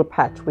to our little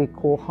patch we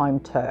call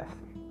home turf.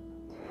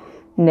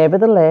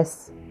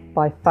 Nevertheless,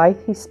 by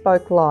faith he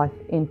spoke life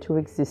into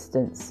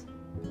existence.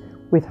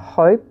 With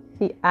hope,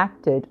 he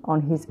acted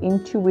on his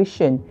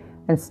intuition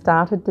and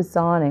started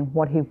designing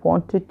what he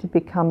wanted to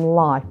become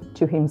life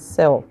to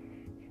himself.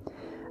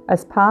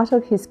 As part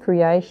of his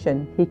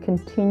creation, he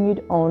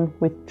continued on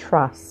with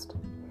trust.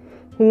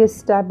 He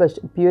established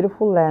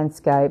beautiful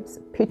landscapes,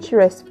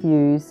 picturesque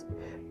views,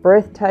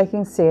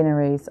 breathtaking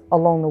sceneries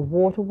along the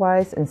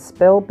waterways and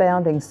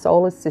spellbinding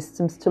solar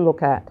systems to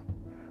look at.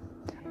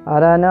 I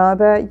don't know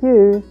about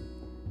you,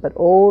 but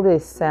all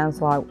this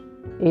sounds like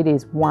it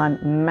is one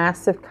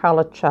massive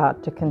colour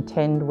chart to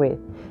contend with.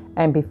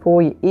 And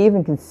before you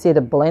even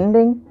consider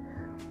blending,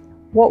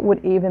 what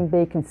would even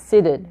be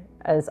considered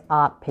as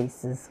art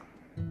pieces?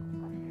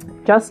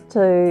 Just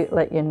to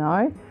let you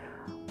know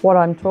what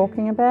I'm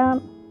talking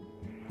about,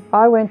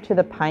 I went to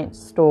the paint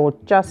store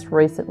just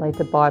recently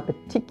to buy a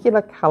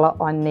particular colour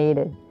I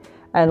needed.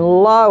 And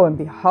lo and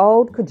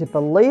behold, could you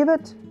believe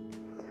it?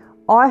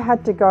 I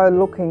had to go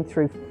looking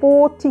through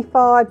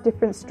 45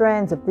 different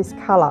strands of this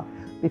colour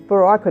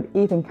before I could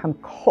even come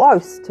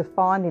close to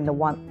finding the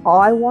one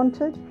I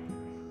wanted.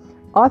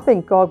 I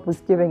think God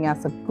was giving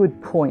us a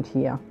good point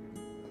here.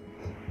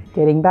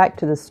 Getting back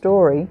to the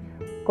story,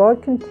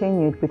 God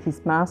continued with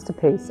his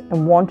masterpiece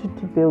and wanted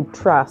to build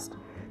trust,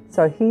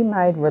 so he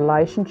made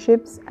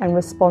relationships and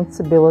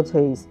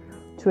responsibilities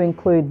to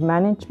include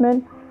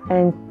management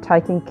and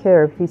taking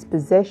care of his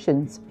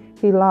possessions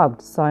he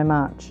loved so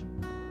much.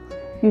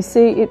 You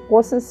see, it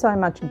wasn't so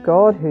much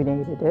God who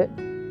needed it.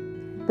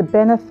 The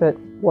benefit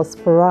was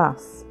for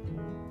us.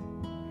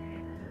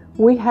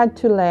 We had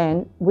to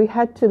learn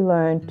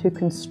to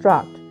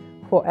construct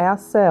for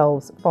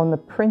ourselves from the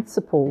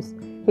principles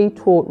he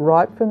taught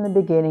right from the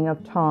beginning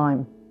of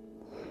time.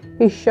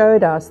 He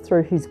showed us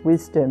through his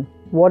wisdom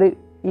what it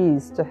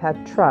is to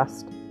have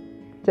trust,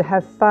 to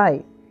have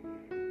faith,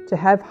 to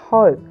have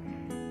hope,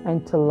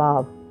 and to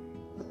love.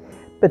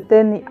 But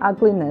then the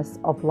ugliness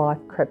of life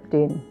crept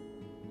in.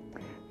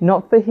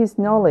 Not for his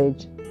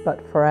knowledge,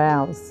 but for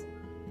ours.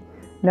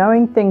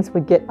 Knowing things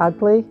would get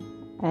ugly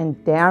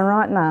and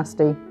downright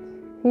nasty,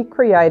 he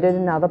created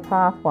another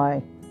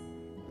pathway.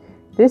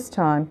 This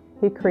time,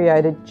 he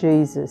created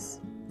Jesus.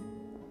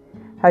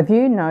 Have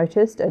you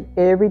noticed at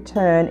every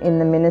turn in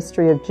the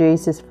ministry of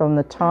Jesus from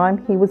the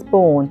time he was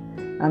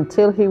born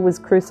until he was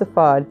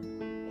crucified,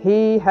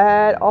 he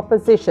had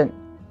opposition.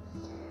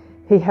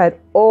 He had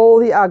all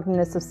the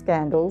ugliness of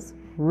scandals,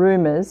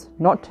 rumours,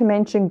 not to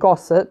mention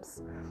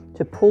gossips,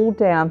 to pull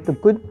down the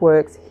good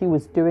works he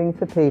was doing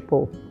for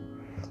people.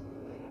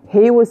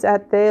 He was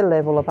at their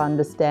level of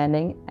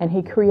understanding, and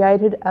he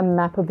created a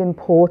map of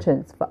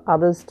importance for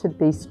others to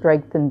be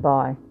strengthened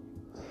by.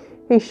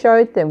 He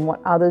showed them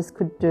what others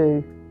could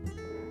do,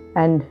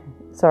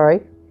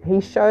 he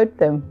showed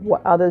them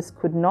what others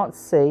could not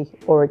see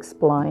or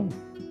explain.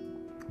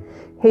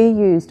 He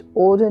used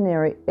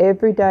ordinary,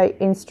 everyday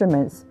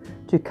instruments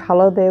to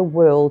colour their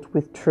world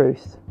with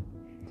truth.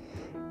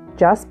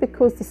 Just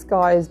because the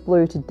sky is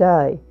blue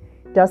today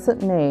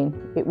doesn't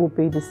mean it will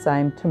be the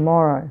same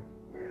tomorrow.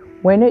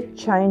 When it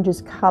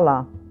changes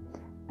colour,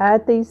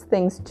 add these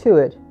things to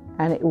it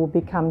and it will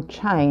become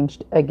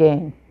changed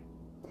again.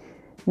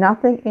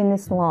 Nothing in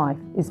this life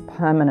is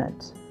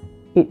permanent.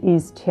 It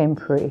is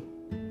temporary.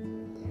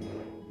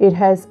 It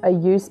has a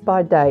use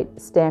by date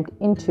stamped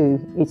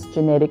into its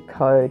genetic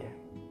code.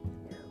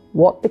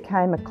 What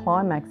became a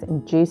climax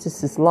in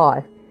Jesus'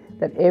 life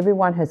that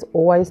everyone has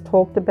always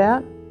talked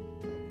about,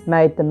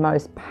 made the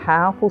most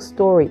powerful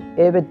story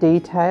ever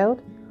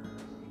detailed,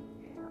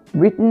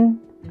 written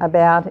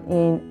about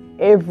in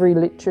every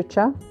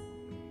literature,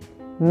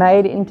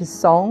 made into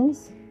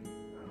songs,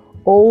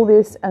 all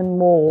this and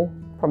more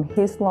from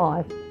his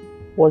life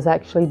was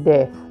actually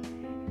death.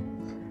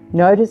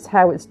 Notice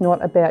how it's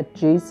not about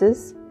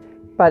Jesus,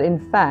 but in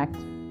fact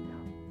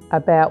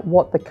about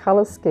what the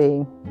colour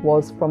scheme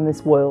was from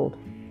this world.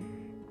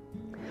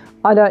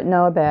 I don't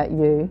know about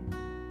you,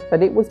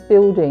 but it was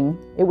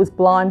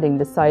blinding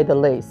to say the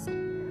least.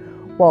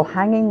 While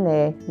hanging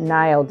there,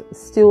 nailed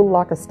still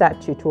like a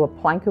statue to a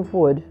plank of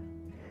wood,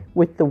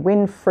 with the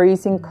wind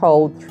freezing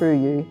cold through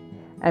you,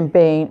 and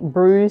being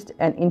bruised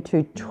and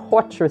into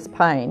torturous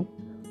pain,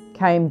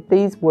 came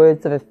these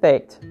words of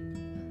effect: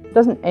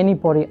 "Doesn't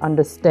anybody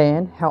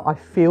understand how I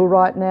feel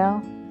right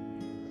now?"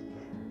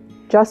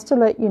 Just to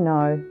let you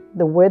know,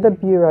 the Weather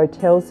Bureau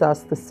tells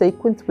us the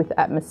sequence with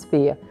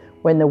atmosphere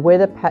when the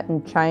weather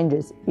pattern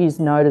changes is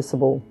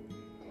noticeable.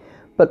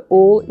 But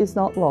all is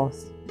not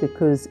lost,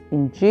 because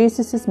in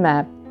Jesus'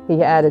 map,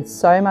 he added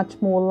so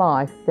much more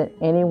life than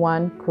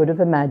anyone could have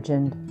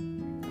imagined.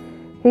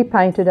 He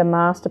painted a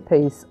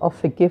masterpiece of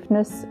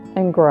forgiveness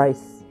and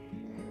grace.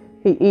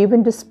 He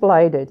even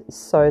displayed it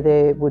so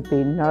there would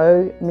be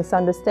no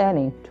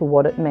misunderstanding to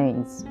what it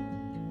means.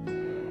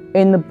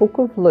 In the book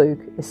of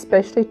Luke,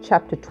 especially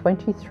chapter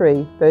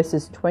 23,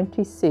 verses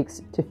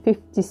 26 to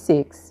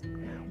 56,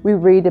 we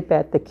read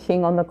about the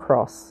King on the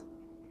cross.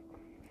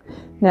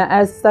 Now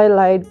as they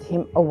laid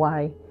him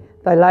away,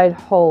 they laid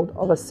hold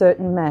of a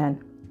certain man,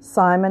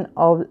 Simon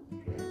of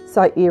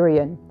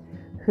Cyrene,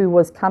 who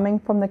was coming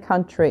from the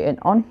country, and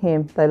on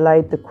him they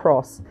laid the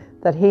cross,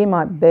 that he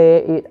might bear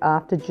it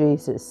after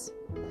Jesus.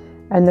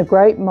 And the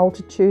great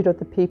multitude of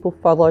the people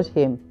followed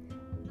him,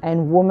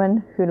 and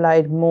women who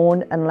laid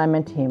mourned and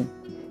lamented him.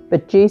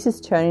 But Jesus,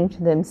 turning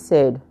to them,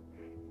 said,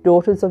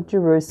 "Daughters of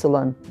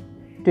Jerusalem,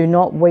 do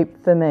not weep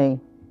for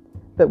me,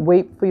 but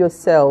weep for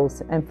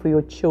yourselves and for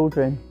your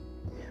children.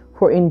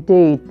 For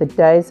indeed the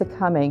days are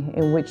coming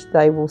in which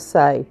they will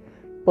say,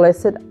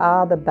 'Blessed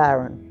are the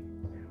barren,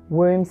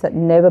 wombs that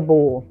never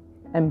bore,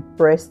 and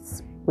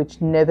breasts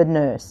which never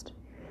nursed.'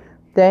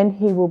 Then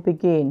he will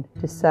begin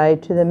to say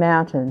to the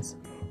mountains,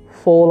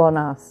 'Fall on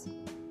us,'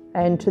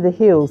 and to the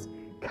hills,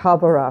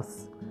 'Cover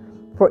us.'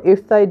 For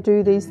if they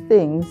do these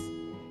things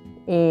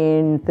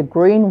in the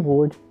green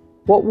wood,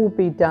 what will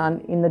be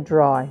done in the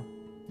dry?"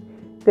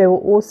 There were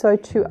also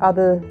 2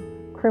 other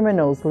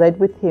criminals led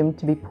with him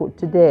to be put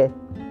to death.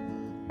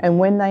 And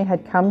when they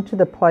had come to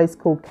the place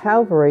called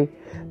Calvary,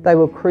 they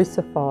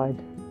crucified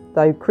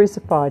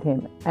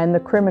him and the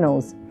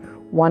criminals,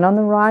 one on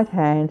the right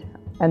hand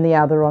and the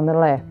other on the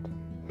left.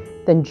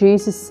 Then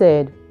Jesus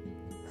said,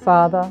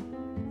 "Father,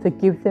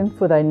 forgive them,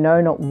 for they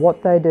know not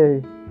what they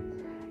do."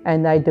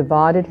 And they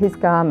divided his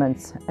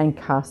garments and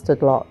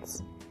casted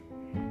lots.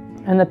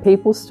 And the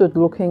people stood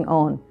looking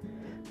on,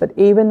 but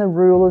even the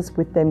rulers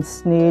with them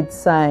sneered,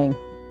 saying,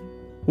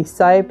 "He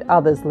saved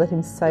others, let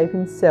him save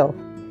himself,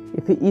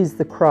 if he is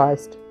the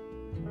Christ,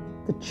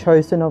 the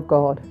chosen of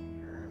God."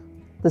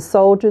 The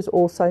soldiers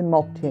also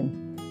mocked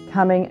him,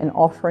 coming and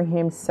offering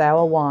him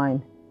sour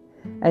wine,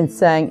 and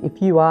saying,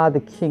 "If you are the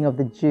King of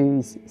the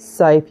Jews,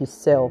 save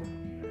yourself."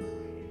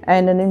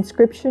 And an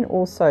inscription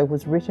also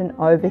was written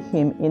over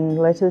him in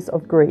letters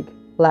of Greek,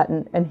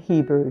 Latin, and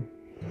Hebrew: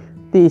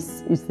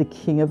 "This is the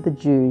King of the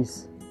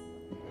Jews."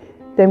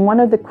 Then one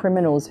of the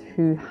criminals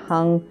who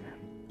hung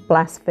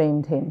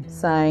blasphemed him,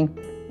 saying,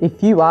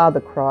 "If you are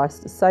the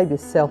Christ, save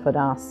yourself and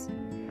us."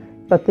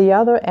 But the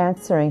other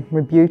answering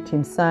rebuked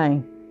him,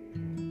 saying,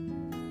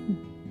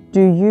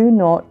 "Do you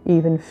not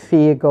even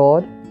fear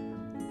God,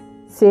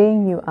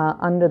 seeing you are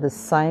under the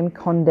same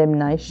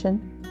condemnation?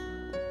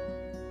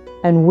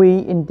 And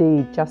we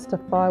indeed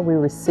justify, we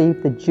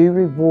receive the due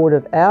reward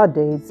of our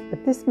deeds,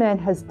 but this man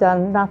has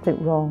done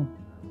nothing wrong."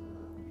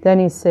 Then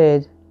he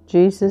said,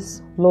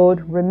 "Jesus,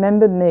 Lord,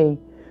 remember me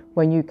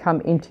when you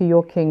come into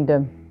your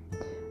kingdom."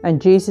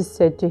 And Jesus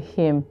said to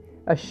him,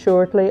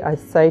 "Assuredly I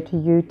say to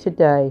you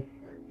today,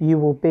 you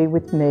will be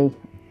with me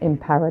in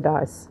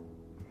paradise."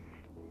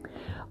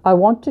 I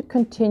want to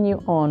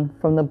continue on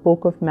from the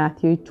book of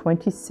Matthew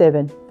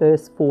 27,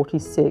 verse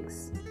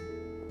 46.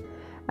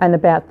 And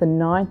about the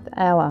 9th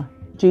hour,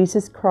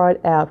 Jesus cried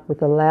out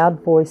with a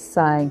loud voice,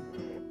 saying,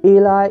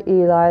 "Eli,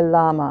 Eli,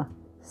 lama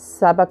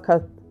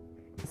sabachthani,"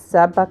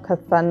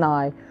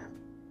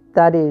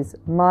 that is,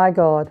 my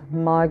God,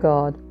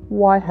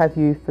 why have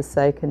you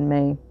forsaken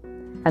me?"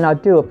 And I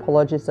do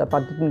apologize if I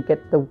didn't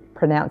get the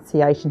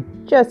pronunciation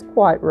just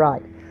quite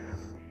right.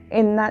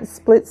 In that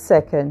split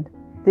second,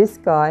 this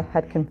guy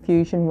had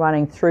confusion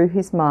running through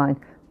his mind,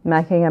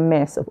 making a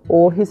mess of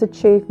all his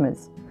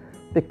achievements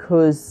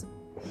because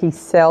he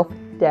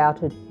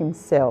self-doubted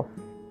himself.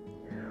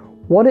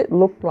 What it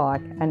looked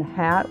like and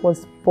how it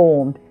was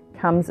formed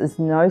comes as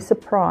no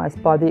surprise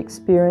by the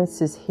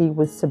experiences he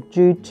was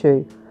subdued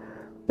to.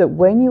 That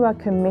when you are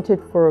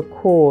committed for a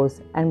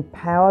cause and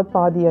powered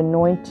by the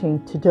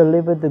anointing to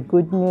deliver the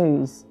good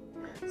news,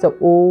 so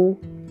all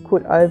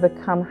could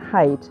overcome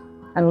hate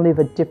and live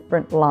a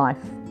different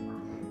life.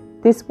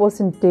 This was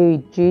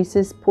indeed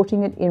Jesus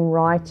putting it in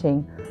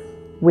writing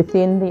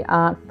within the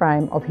art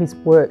frame of his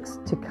works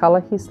to colour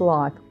his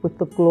life with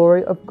the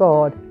glory of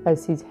God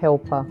as his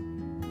helper.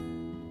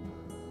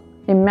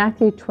 In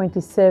Matthew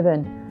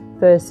 27,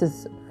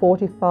 verses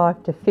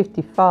 45 to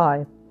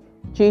 55,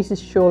 Jesus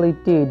surely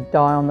did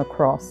die on the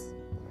cross.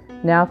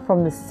 Now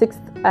from the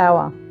 6th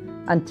hour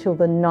until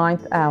the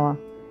 9th hour,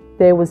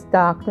 there was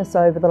darkness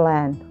over the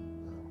land.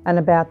 And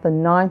about the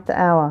 9th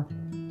hour,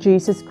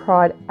 Jesus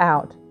cried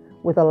out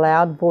with a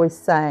loud voice,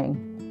 saying,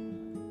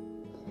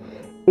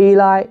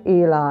 "Eli,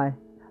 Eli,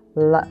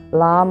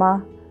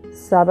 Lama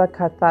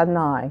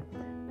sabachthani.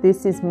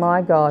 This is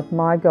my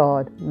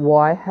God,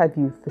 why have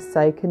you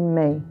forsaken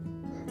me?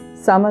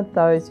 Some of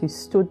those who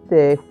stood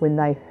there when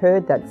they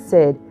heard that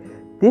said,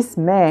 This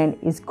man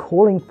is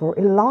calling for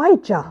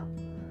Elijah.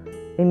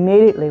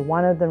 Immediately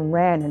one of them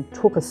ran and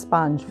took a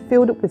sponge,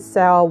 filled it with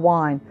sour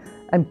wine,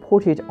 and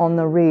put it on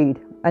the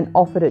reed, and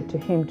offered it to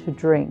him to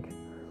drink.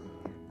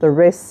 The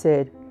rest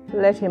said,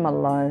 Let him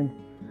alone.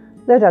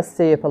 Let us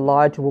see if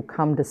Elijah will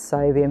come to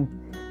save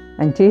him.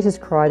 And Jesus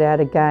cried out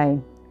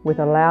again with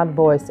a loud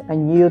voice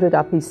and yielded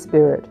up his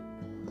spirit.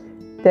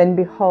 Then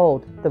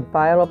behold, the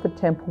veil of the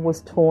temple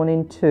was torn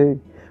in two,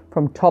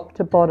 from top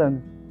to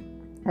bottom,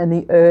 and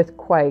the earth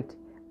quaked,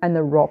 and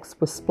the rocks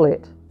were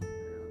split.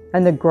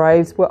 And the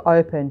graves were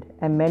opened,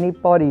 and many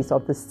bodies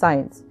of the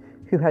saints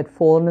who had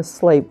fallen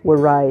asleep were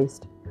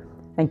raised.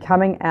 And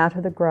coming out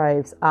of the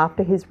graves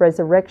after his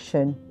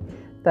resurrection,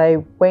 they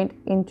went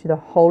into the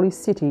holy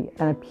city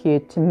and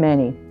appeared to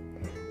many.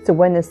 So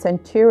when the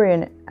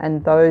centurion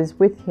and those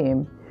with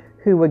him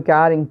who were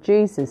guarding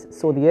Jesus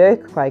saw the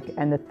earthquake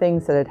and the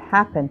things that had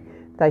happened,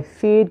 they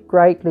feared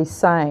greatly,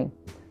 saying,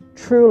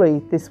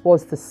 Truly this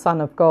was the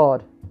Son of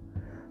God.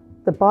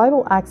 The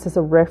Bible acts as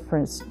a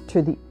reference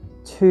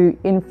to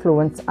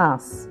influence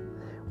us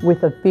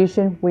with a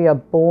vision we are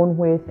born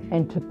with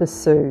and to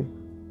pursue.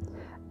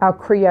 Our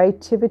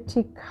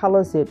creativity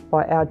colours it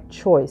by our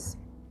choice,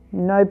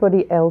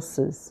 nobody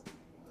else's.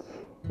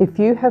 If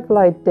you have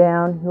laid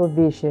down your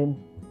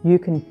vision, you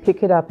can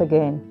pick it up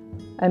again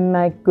and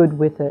make good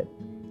with it.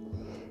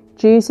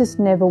 Jesus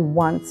never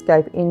once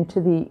gave in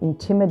to the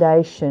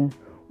intimidation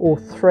or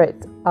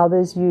threats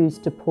others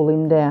used to pull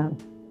him down.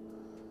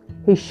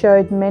 He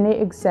showed many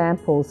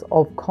examples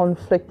of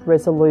conflict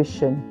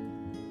resolution.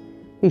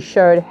 He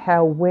showed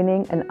how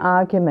winning an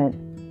argument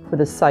for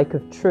the sake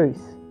of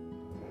truth.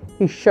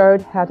 He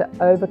showed how to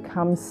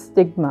overcome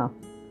stigma.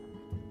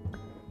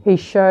 He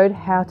showed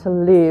how to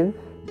live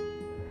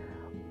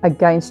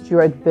against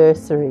your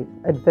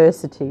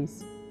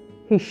adversities.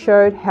 He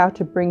showed how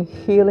to bring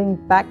healing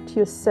back to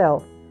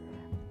yourself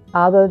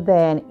other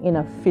than in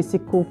a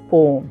physical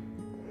form.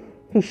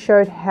 He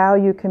showed how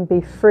you can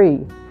be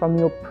free from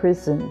your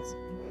prisons.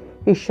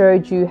 He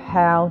showed you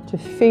how to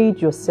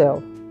feed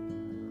yourself.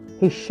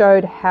 He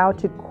showed how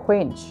to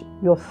quench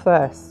your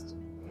thirst.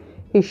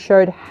 He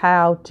showed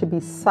how to be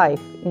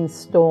safe in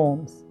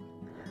storms.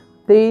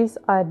 These,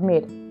 I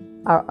admit,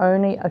 are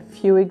only a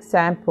few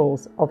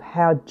examples of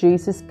how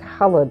Jesus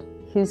coloured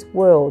his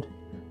world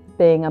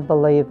being a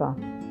believer.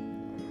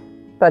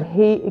 But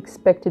he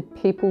accepted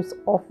people's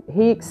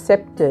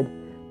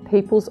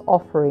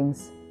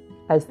offerings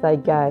as they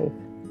gave,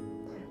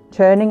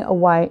 turning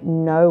away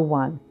no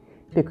one,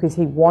 because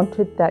he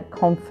wanted that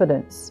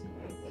confidence.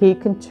 He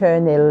can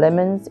turn their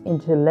lemons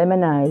into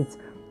lemonades,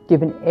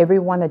 giving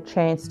everyone a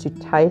chance to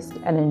taste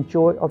and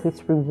enjoy of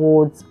his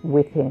rewards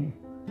with him.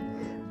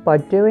 By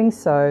doing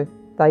so,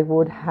 they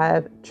would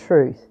have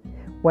truth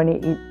when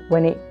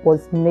it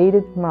was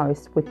needed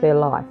most with their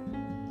life.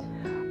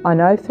 I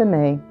know for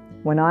me,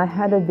 when I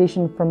had a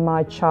vision from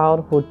my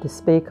childhood to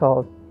speak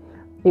of,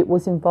 it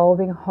was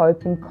involving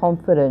hope and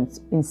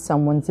confidence in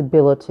someone's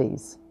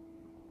abilities.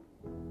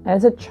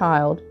 As a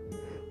child,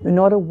 you're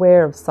not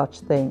aware of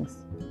such things.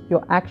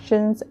 Your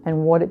actions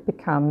and what it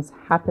becomes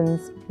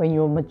happens when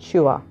you're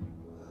mature.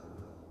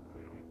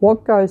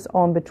 What goes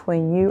on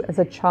between you as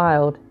a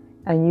child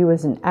and you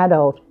as an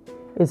adult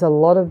is a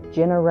lot of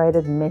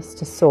generated mess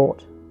to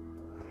sort.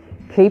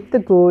 Keep the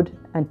good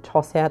and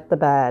toss out the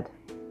bad.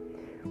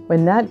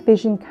 When that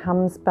vision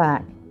comes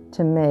back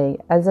to me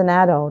as an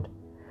adult,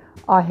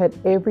 I had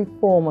every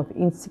form of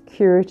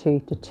insecurity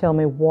to tell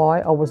me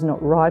why I was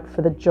not right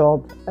for the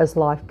job as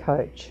life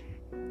coach.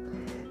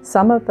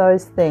 Some of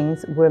those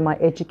things were my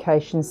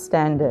education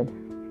standard.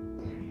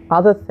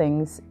 Other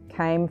things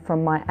came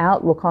from my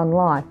outlook on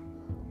life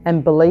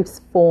and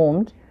beliefs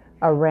formed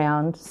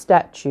around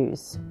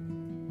statues.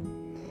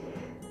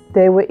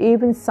 There were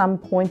even some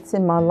points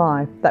in my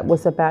life that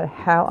was about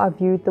how I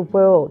viewed the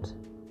world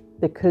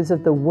because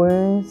of the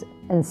wounds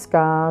and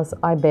scars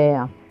I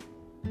bear.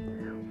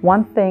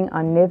 One thing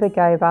I never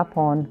gave up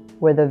on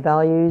were the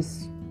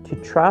values to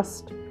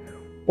trust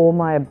or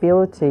my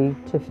ability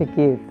to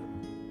forgive.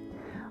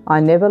 I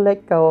never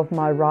let go of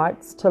my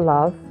rights to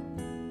love,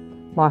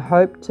 my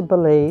hope to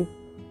believe,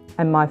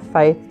 and my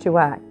faith to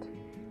act.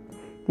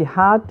 The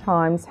hard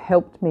times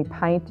helped me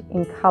paint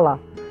in colour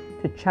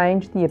to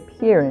change the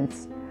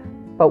appearance,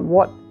 but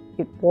what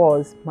it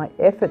was my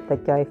effort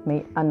that gave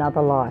me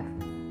another life.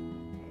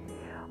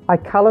 I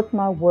coloured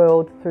my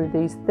world through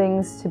these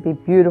things to be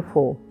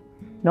beautiful,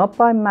 not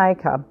by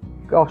makeup,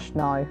 gosh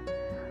no,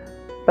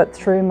 but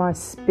through my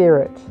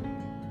spirit.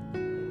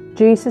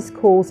 Jesus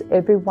calls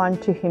everyone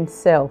to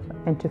himself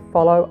and to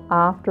follow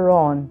after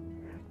on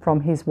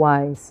from his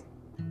ways.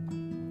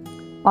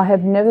 I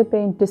have never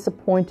been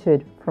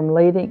disappointed from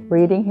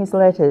reading his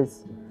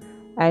letters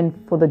and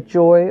for the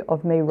joy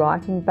of me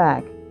writing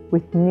back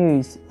with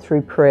news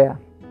through prayer.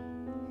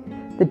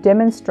 The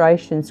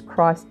demonstrations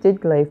Christ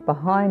did leave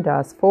behind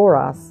us for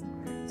us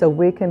so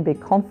we can be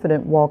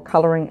confident while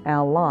colouring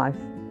our life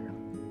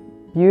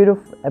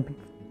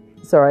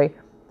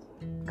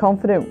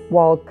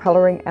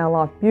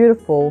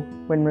beautiful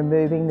when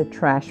removing the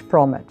trash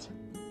from it.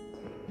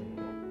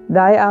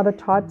 They are the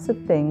types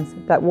of things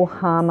that will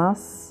harm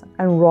us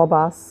and rob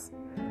us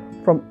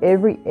from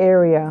every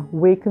area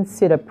we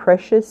consider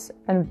precious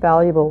and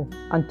valuable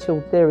until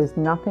there is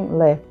nothing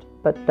left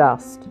but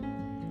dust.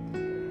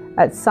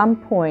 At some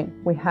point,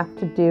 we have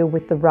to deal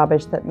with the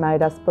rubbish that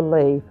made us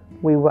believe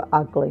we were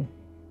ugly.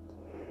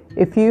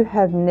 If you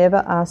have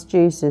never asked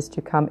Jesus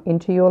to come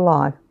into your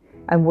life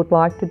and would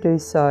like to do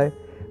so,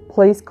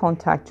 please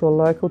contact your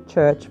local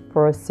church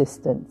for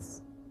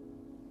assistance.